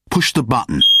 Push the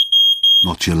button,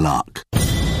 not your luck.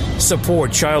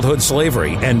 Support childhood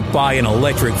slavery and buy an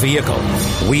electric vehicle.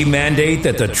 We mandate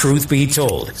that the truth be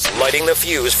told. Lighting the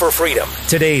fuse for freedom.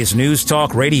 Today's News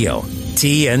Talk Radio,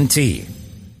 TNT.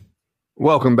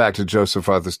 Welcome back to Joseph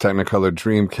Arthur's Technicolor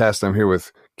Dreamcast. I'm here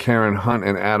with Karen Hunt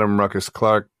and Adam Ruckus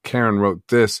Clark. Karen wrote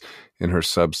this in her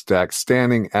Substack.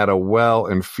 Standing at a well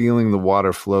and feeling the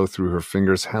water flow through her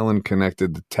fingers, Helen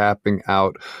connected the tapping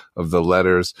out of the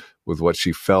letters with what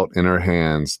she felt in her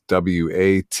hands.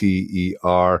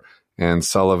 WATER, and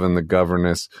Sullivan, the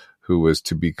governess, who was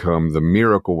to become the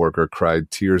miracle worker,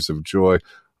 cried tears of joy.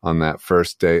 On that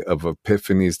first day of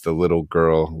Epiphanies, the little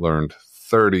girl learned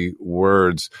 30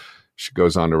 words. She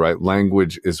goes on to write,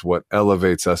 language is what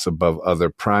elevates us above other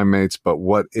primates, but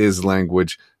what is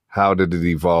language? How did it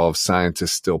evolve?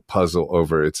 Scientists still puzzle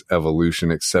over its evolution,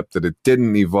 except that it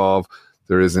didn't evolve.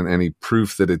 There isn't any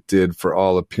proof that it did for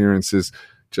all appearances,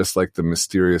 just like the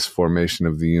mysterious formation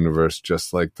of the universe,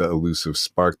 just like the elusive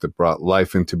spark that brought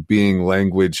life into being.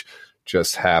 Language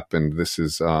just happened. This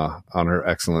is on her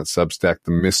excellent Substack,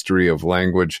 The Mystery of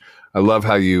Language. I love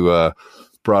how you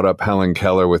brought up Helen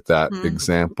Keller with that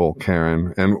example,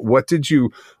 Karen. And what did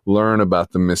you learn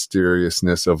about the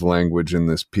mysteriousness of language in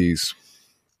this piece?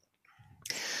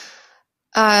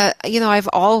 I've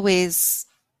always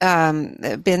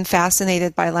been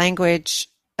fascinated by language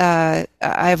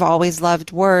I've always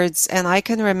loved words. And I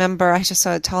can remember, I just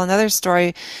want to tell another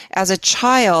story. As a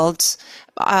child,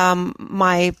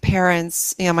 my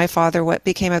parents, my father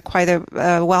became quite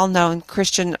a well-known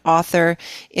Christian author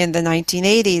in the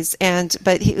 1980s,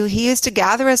 but he used to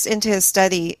gather us into his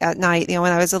study at night,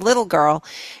 when I was a little girl,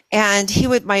 and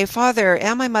my father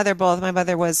and my mother both, my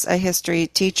mother was a history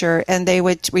teacher, and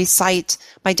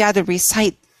my dad would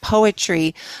recite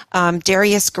poetry,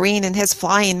 Darius Green and his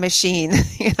flying machine,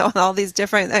 and all these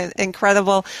different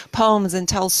incredible poems, and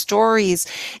tell stories.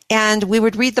 And we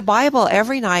would read the Bible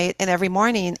every night and every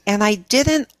morning. And I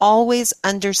didn't always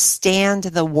understand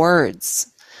the words.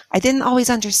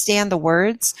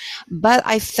 But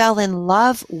I fell in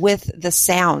love with the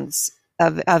sounds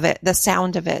of it, the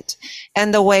sound of it,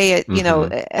 and the way it,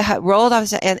 it rolled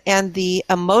off, and the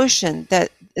emotion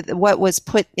that what was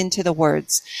put into the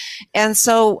words. And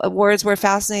so words were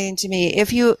fascinating to me.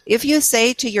 If you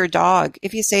say to your dog,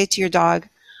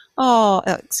 oh,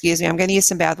 excuse me, I'm going to use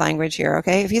some bad language here,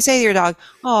 okay? If you say to your dog,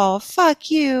 oh,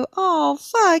 fuck you, oh,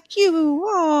 fuck you,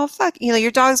 oh, fuck,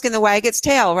 your dog's going to wag its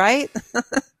tail, right?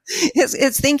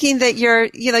 It's thinking that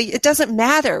it doesn't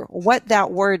matter what that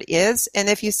word is. And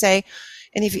if you say,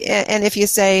 in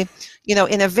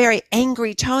a very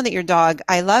angry tone at your dog,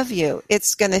 I love you,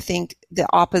 it's going to think the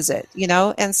opposite,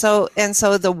 And so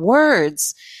the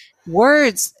words,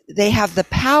 they have the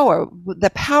power. The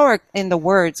power in the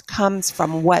words comes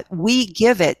from what we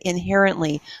give it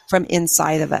inherently from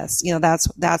inside of us.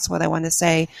 That's what I want to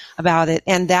say about it.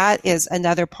 And that is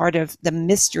another part of the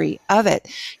mystery of it.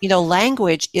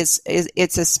 Language it's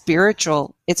a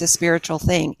spiritual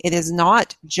thing. It is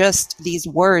not just these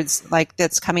words like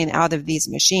that's coming out of these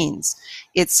machines.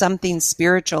 It's something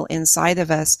spiritual inside of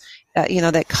us,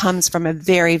 that comes from a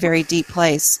very, very deep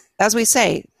place. As we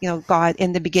say, God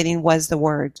in the beginning was the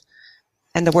Word,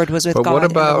 and the Word was with God,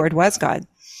 and the Word was God.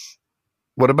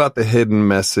 What about the hidden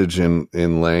message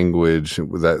in language?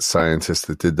 That scientist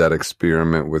that did that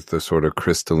experiment with the sort of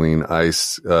crystalline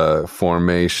ice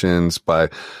formations by,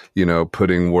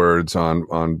 putting words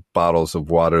on bottles of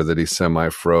water that he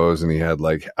semi-froze, and he had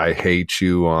like "I hate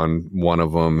you" on one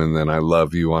of them, and then "I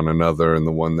love you" on another, and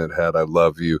the one that had "I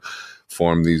love you"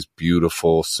 form these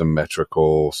beautiful,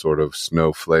 symmetrical, sort of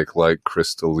snowflake-like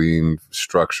crystalline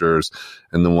structures.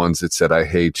 And the ones that said, "I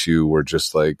hate you" were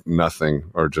just like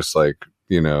nothing, or just like,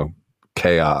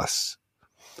 chaos.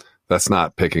 That's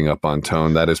not picking up on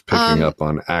tone. That is picking up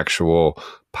on actual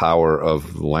power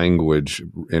of language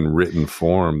in written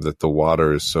form that the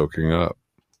water is soaking up.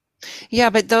 Yeah,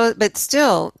 but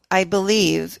still, I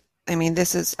believe, I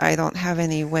don't have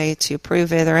any way to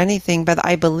prove it or anything, but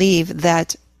I believe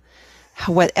that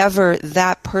whatever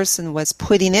that person was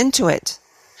putting into it,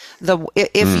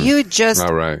 if you just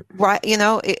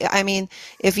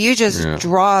if you just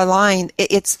draw a line,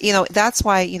 it's that's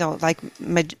why like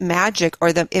magic,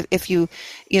 or if you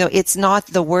it's not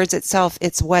the words itself,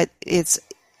 it's what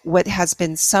has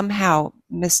been somehow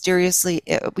mysteriously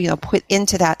put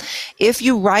into that. If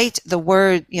you write the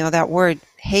word, that word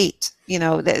hate,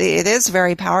 it is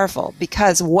very powerful,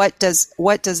 because what does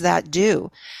that do?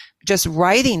 Just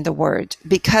writing the word,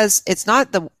 because it's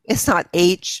not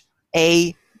HATE,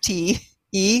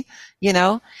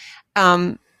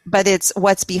 but it's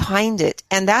what's behind it.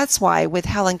 And that's why with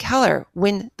Helen Keller,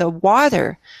 when the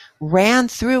water ran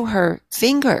through her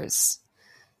fingers,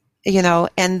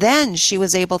 and then she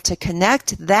was able to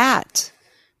connect that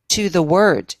to the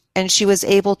word, and she was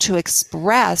able to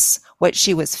express what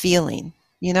she was feeling,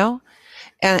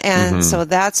 and so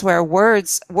that's where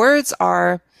words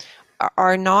are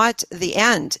not the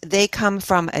end. They come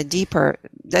from a deeper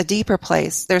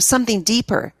place. There's something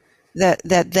deeper that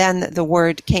then the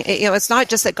word came. It's not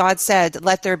just that God said,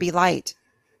 "Let there be light."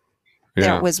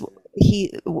 Yeah. It was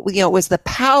the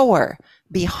power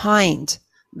behind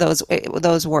those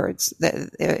words,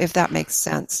 if that makes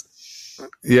sense.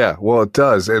 Yeah, well, it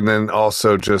does. And then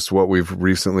also just what we've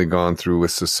recently gone through with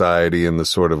society, and the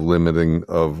sort of limiting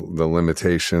of the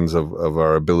limitations of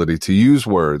our ability to use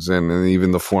words, and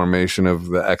even the formation of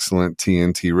the excellent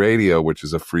TNT radio, which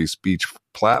is a free speech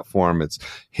platform. It's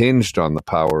hinged on the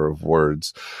power of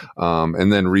words.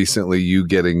 And then recently you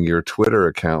getting your Twitter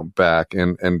account back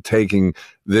and taking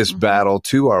this battle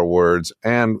to our words,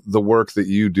 and the work that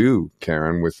you do,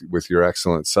 Karen, with your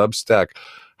excellent Substack.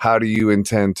 How do you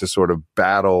intend to sort of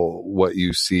battle what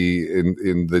you see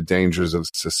in the dangers of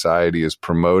society is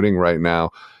promoting right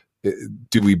now?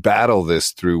 Do we battle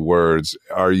this through words?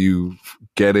 Are you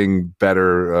getting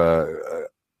better,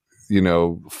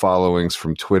 followings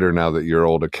from Twitter now that your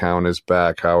old account is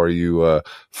back? How are you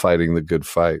fighting the good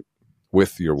fight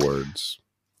with your words?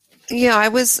 Yeah, I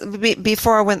was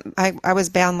before when I was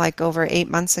banned like over 8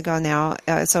 months ago now.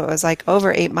 So it was like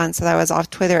over 8 months that I was off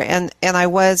Twitter, and I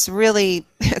was really,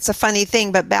 it's a funny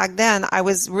thing, but back then I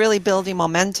was really building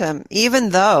momentum, even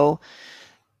though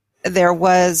there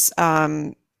was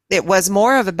it was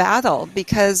more of a battle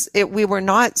because we were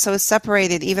not so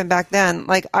separated even back then.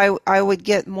 Like I would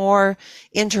get more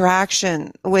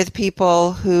interaction with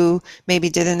people who maybe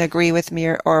didn't agree with me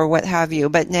or what have you.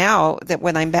 But now that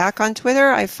when I'm back on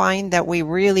Twitter, I find that we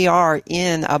really are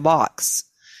in a box.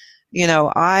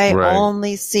 I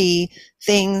only see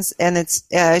things, and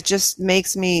it just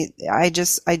makes me, I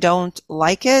don't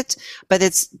like it, but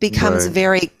it becomes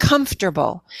very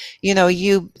comfortable.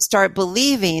 You start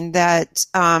believing that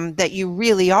you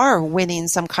really are winning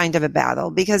some kind of a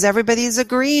battle because everybody's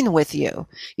agreeing with you.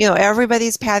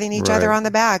 Everybody's patting each other on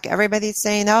the back. Everybody's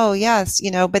saying, oh, yes,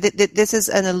 but this is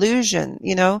an illusion,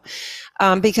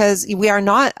 because we are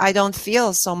not, I don't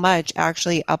feel so much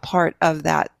actually a part of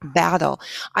that battle.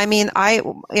 I mean,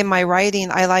 in my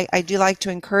writing, I do like to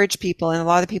encourage people, and a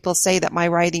lot of people say that my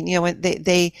writing,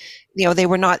 they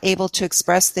were not able to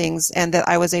express things, and that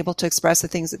I was able to express the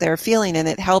things that they're feeling, and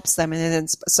it helps them,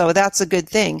 so that's a good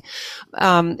thing.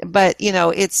 But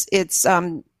it's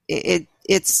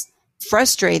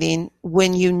frustrating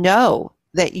when you know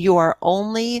that you are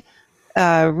only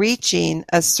reaching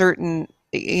a certain,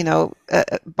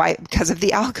 because of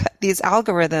these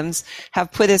algorithms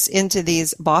have put us into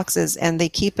these boxes, and they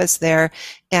keep us there,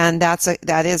 and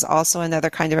that is also another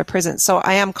kind of a prison. So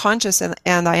I am conscious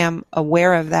and I am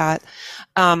aware of that.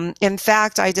 In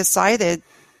fact, I decided,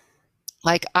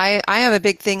 like, I have a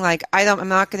big thing, like, I'm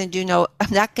not going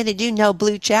to do no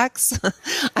blue checks.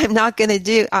 I'm not going to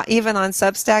do, even on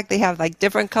Substack, they have like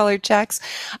different colored checks.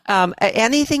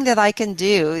 Anything that I can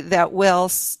do that will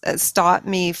stop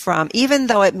me from, even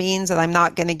though it means that I'm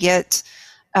not going to get,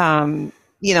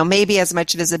 maybe as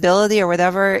much visibility or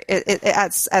whatever,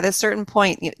 at a certain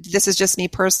point, this is just me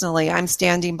personally, I'm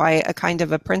standing by a kind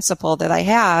of a principle that I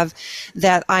have,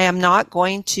 that I am not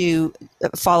going to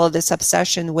follow this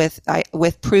obsession with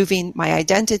proving my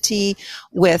identity,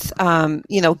 with,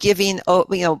 giving,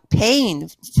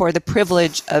 paying for the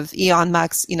privilege of Elon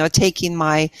Musk, taking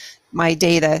my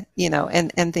data,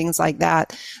 and things like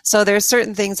that. So there's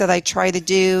certain things that I try to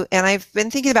do, and I've been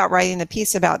thinking about writing a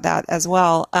piece about that as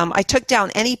well. I took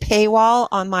down any paywall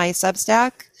on my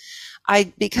Substack,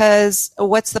 because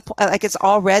it's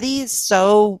already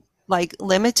so like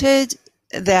limited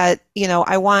that,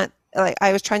 I want, like,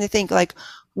 I was trying to think, like,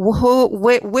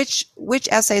 which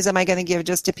essays am I going to give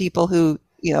just to people who,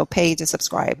 pay to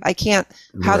subscribe? I can't,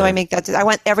 how do I make that? I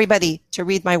want everybody to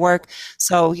read my work.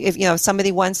 So if,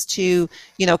 somebody wants to,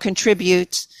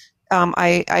 contribute,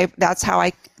 that's how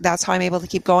I'm able to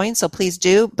keep going. So please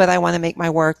do, but I want to make my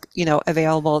work,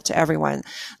 available to everyone.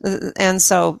 And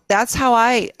so that's how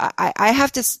you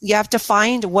have to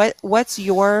find what's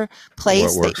your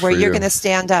place where you're going to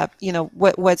stand up,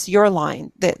 what's your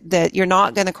line that you're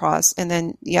not going to cross. And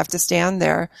then you have to stand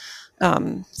there.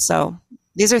 So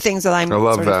these are things that I'm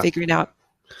sort of figuring out.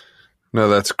 No,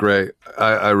 that's great.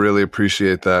 I really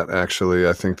appreciate that, actually.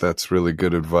 I think that's really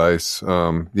good advice.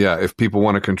 If people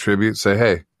want to contribute, say,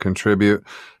 hey, contribute.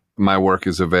 My work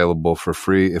is available for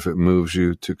free. If it moves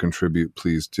you to contribute,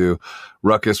 please do.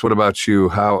 Ruckus, what about you?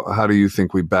 How do you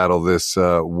think we battle this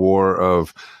war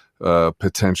of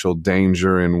potential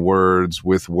danger in words,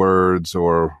 with words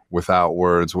or without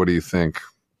words? What do you think?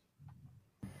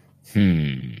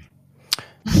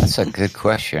 That's a good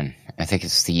question. I think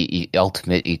it's the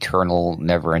ultimate, eternal,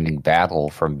 never-ending battle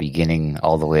from beginning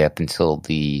all the way up until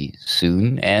the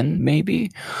soon end, maybe?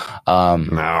 I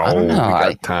don't know. We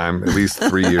got time. At least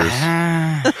 3 years.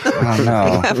 I don't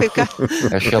know. Yeah,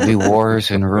 there shall be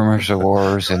wars and rumors of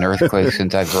wars and earthquakes in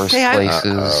diverse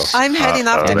places. I'm heading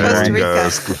off to Costa Rica.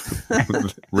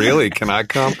 Really? Can I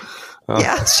come?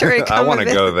 Yeah, sure. I want to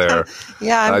go there.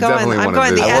 Yeah, I'm going. I'm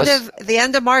going the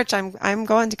end of March. I'm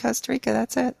going to Costa Rica.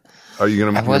 That's it. Are you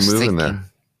going to be moving there?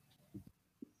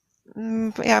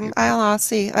 Yeah, I don't know. I'll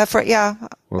see. But I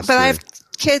have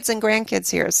kids and grandkids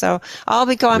here, so I'll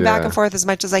be going back and forth as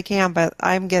much as I can. But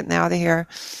I'm getting out of here.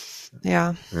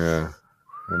 Yeah. Yeah,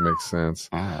 that makes sense.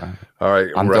 All right.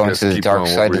 I'm Ruckus, going to the dark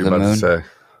side of the moon.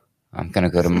 I'm going to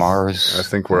go to Mars. I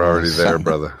think we're already there,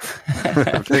 brother.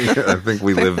 I think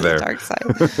we live there. Dark side.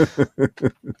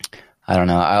 I don't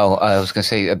know. I was going to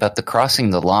say about the crossing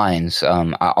the lines.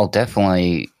 I'll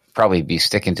definitely probably be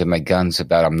sticking to my guns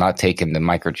about I'm not taking the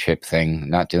microchip thing,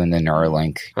 not doing the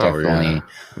Neuralink. Definitely. Yeah.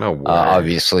 No way.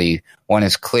 Obviously, when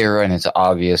it's clear and it's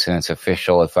obvious and it's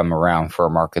official, if I'm around for a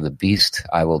Mark of the Beast,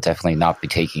 I will definitely not be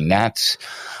taking that.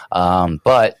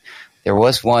 But There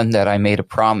was one that I made a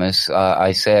promise.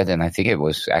 I said, and I think it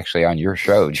was actually on your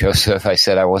show, Joseph, I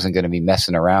said I wasn't going to be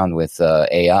messing around with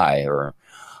AI, or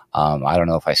I don't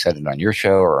know if I said it on your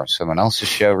show or on someone else's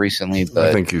show recently, but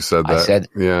I think you said that.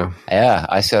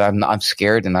 I said I'm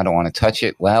scared and I don't want to touch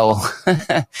it. Well,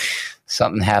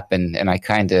 something happened, and I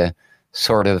kind of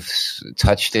sort of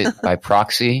touched it by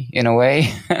proxy in a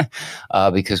way,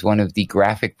 because one of the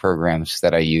graphic programs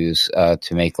that I use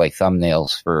to make like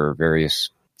thumbnails for various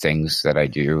things that I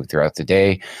do throughout the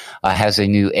day has a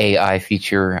new AI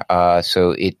feature.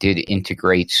 So it did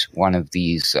integrate one of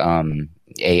these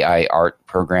AI art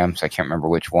programs. I can't remember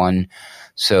which one.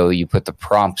 So you put the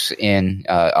prompts in.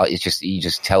 You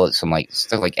just tell it some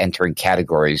stuff like entering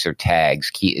categories or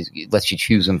tags. It lets you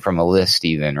choose them from a list,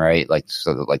 even, right? Like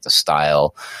the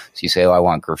style. So you say, "Oh, I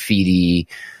want graffiti,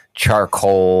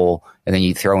 charcoal," and then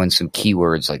you throw in some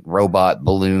keywords like robot,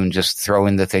 balloon. Just throw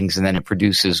in the things, and then it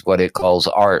produces what it calls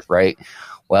art, right?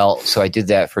 Well, so I did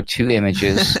that for 2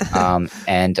 images,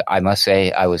 and I must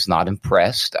say I was not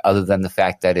impressed, other than the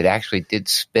fact that it actually did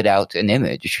spit out an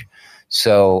image.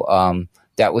 So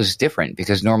that was different,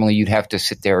 because normally you'd have to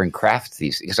sit there and craft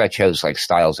these, because I chose like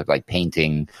styles of like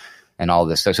painting and all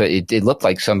this stuff. So it looked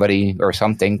like somebody or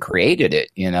something created it,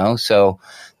 So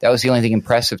that was the only thing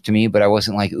impressive to me, but I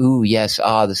wasn't like, ooh, yes,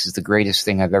 this is the greatest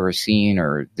thing I've ever seen,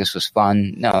 or this was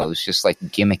fun. No, it was just like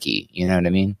gimmicky, you know what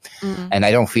I mean? Mm-hmm. And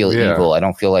I don't feel evil. I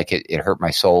don't feel like it hurt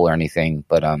my soul or anything,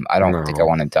 but I don't think I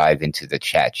want to dive into the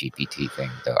Chat GPT thing,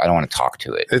 though. I don't want to talk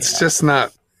to it. It's just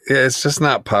not. Yeah, it's just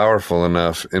not powerful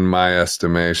enough in my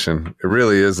estimation. It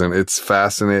really isn't. It's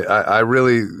fascinating.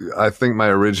 I think my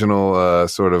original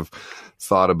sort of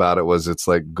thought about it was it's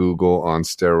like Google on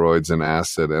steroids and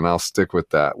acid, and I'll stick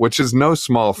with that, which is no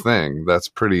small thing. That's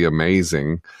pretty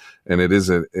amazing, and it is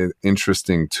an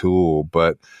interesting tool,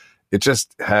 but it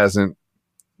just hasn't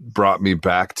brought me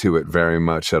back to it very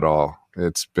much at all.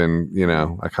 It's been,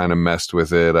 I kind of messed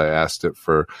with it. I asked it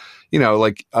for,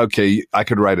 okay, I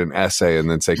could write an essay and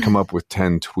then say, come up with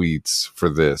 10 tweets for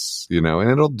this, and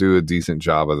it'll do a decent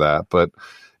job of that, but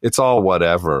it's all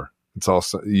whatever. It's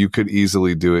also, you could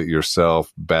easily do it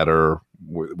yourself better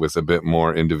with a bit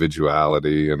more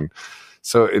individuality. And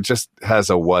so it just has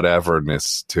a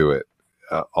whateverness to it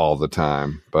all the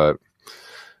time, but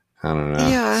I don't know.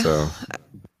 Yeah. So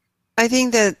I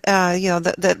think that,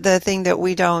 the thing that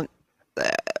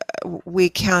we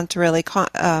can't really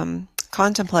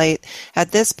contemplate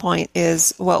at this point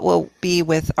is what will be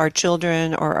with our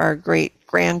children or our great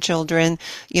grandchildren,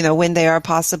 when they are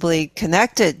possibly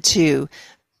connected to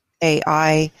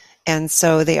AI, and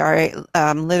so they are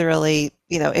literally,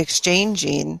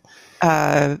 exchanging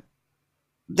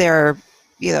their,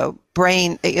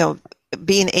 brain,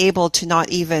 being able to not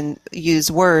even use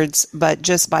words, but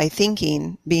just by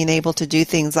thinking, being able to do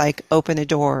things like open a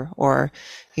door, or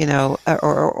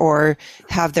or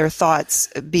have their thoughts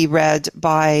be read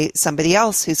by somebody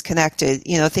else who's connected,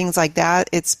 things like that.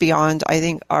 It's beyond, I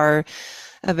think, our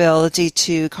ability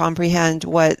to comprehend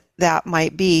what that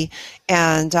might be,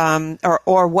 and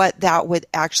or what that would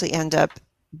actually end up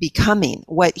becoming,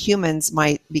 what humans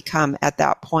might become at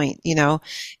that point,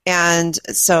 and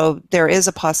so there is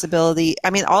a possibility. I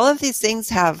mean, all of these things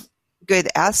have good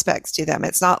aspects to them.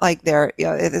 It's not like they're,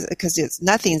 because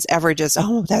nothing's ever just,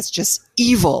 that's just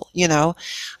evil, right.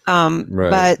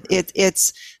 But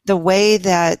it's the way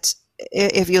that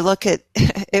if you look at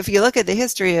the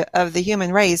history of the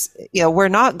human race, we're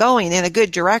not going in a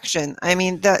good direction. I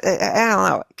mean, I don't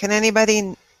know. Can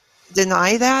anybody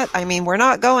deny that? I mean, we're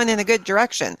not going in a good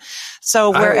direction.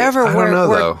 So wherever I don't know,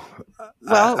 we're though.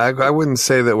 Well, I wouldn't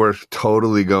say that we're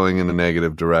totally going in a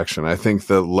negative direction. I think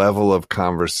the level of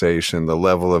conversation, the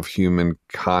level of human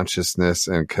consciousness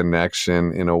and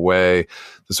connection, in a way,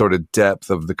 the sort of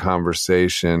depth of the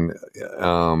conversation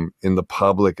in the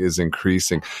public is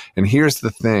increasing. And here's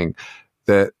the thing,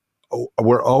 that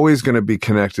we're always going to be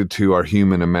connected to our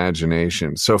human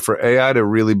imagination. So for AI to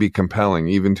really be compelling,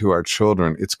 even to our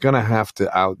children, it's going to have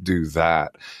to outdo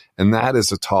that. And that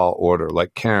is a tall order.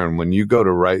 Like, Karen, when you go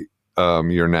to write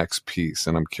your next piece,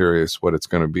 and I'm curious what it's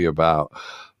going to be about,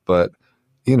 but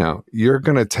you're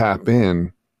going to tap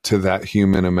in to that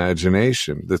human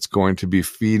imagination that's going to be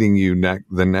feeding you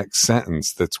the next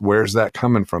sentence. Where's that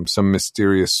coming from? Some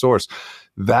mysterious source.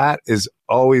 That is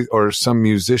always, or some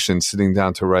musician sitting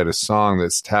down to write a song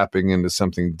that's tapping into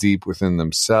something deep within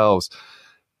themselves.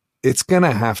 It's going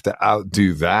to have to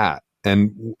outdo that.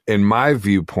 And in my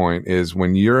viewpoint is,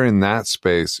 when you're in that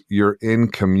space, you're in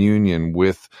communion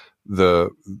with the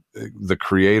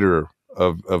creator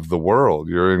of the world.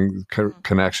 You're in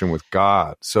connection with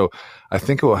God. So I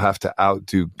think it will have to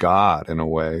outdo God in a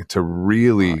way to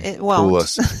really pull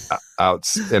us out.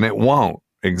 And it won't.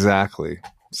 Exactly.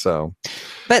 So,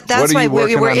 but that's why we're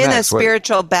in a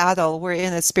spiritual battle. We're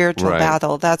in a spiritual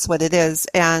battle. That's what it is.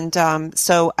 And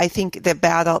so I think that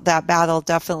battle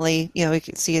definitely, we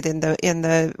can see it in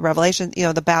the Revelation.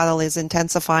 The battle is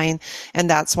intensifying, and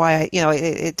that's why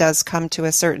it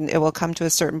will come to a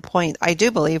certain point. I do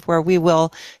believe where we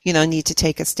will need to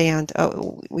take a stand.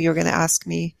 Oh, you're going to ask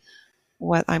me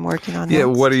what I'm working on. Yeah.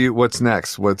 Next. What's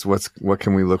next? What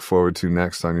can we look forward to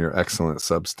next on your excellent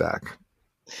Substack?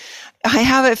 I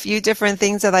have a few different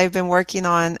things that I've been working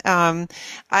on.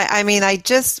 I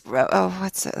just wrote,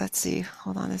 let's see.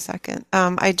 Hold on a second.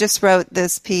 I just wrote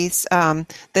this piece,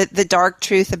 the dark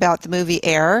truth about the movie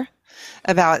Air,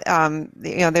 about,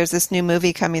 there's this new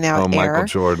movie coming out. Oh, Air. Michael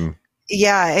Jordan.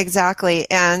 Yeah, exactly.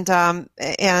 And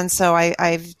so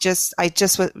I just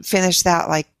finished that,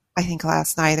 like, I think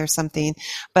last night or something,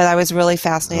 but I was really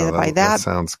fascinated by that. That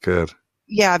sounds good.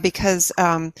 Yeah, because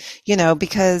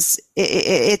because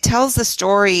it tells the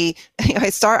story. I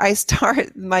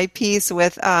start my piece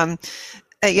with Air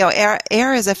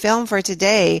is a film for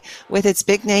today with its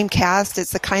big name cast.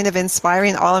 It's the kind of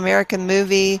inspiring all-American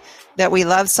movie that we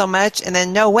love so much. And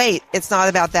then, no, wait, it's not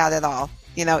about that at all.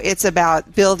 It's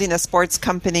about building a sports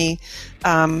company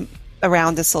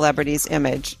around the celebrity's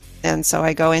image. And so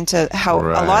I go into how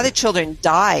a lot of children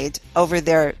died over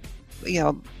their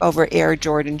over Air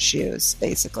Jordan shoes,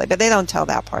 basically. But they don't tell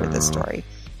that part of the story.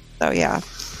 So, yeah.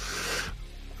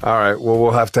 All right. Well, we'll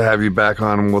have to have you back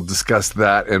on and we'll discuss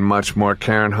that and much more.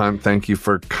 Karen Hunt, thank you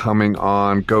for coming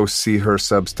on. Go see her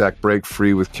Substack, Break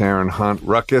Free with Karen Hunt.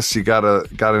 Ruckus, you got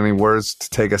any words to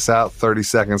take us out? 30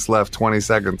 seconds left, 20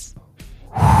 seconds.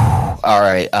 All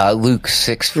right, Luke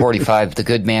 6:45. The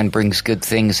good man brings good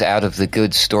things out of the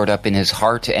good stored up in his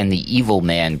heart, and the evil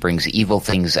man brings evil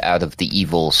things out of the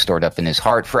evil stored up in his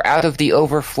heart. For out of the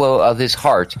overflow of his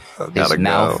heart, his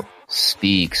mouth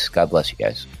speaks. God bless you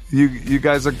guys. You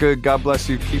guys are good. God bless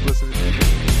you. Keep listening.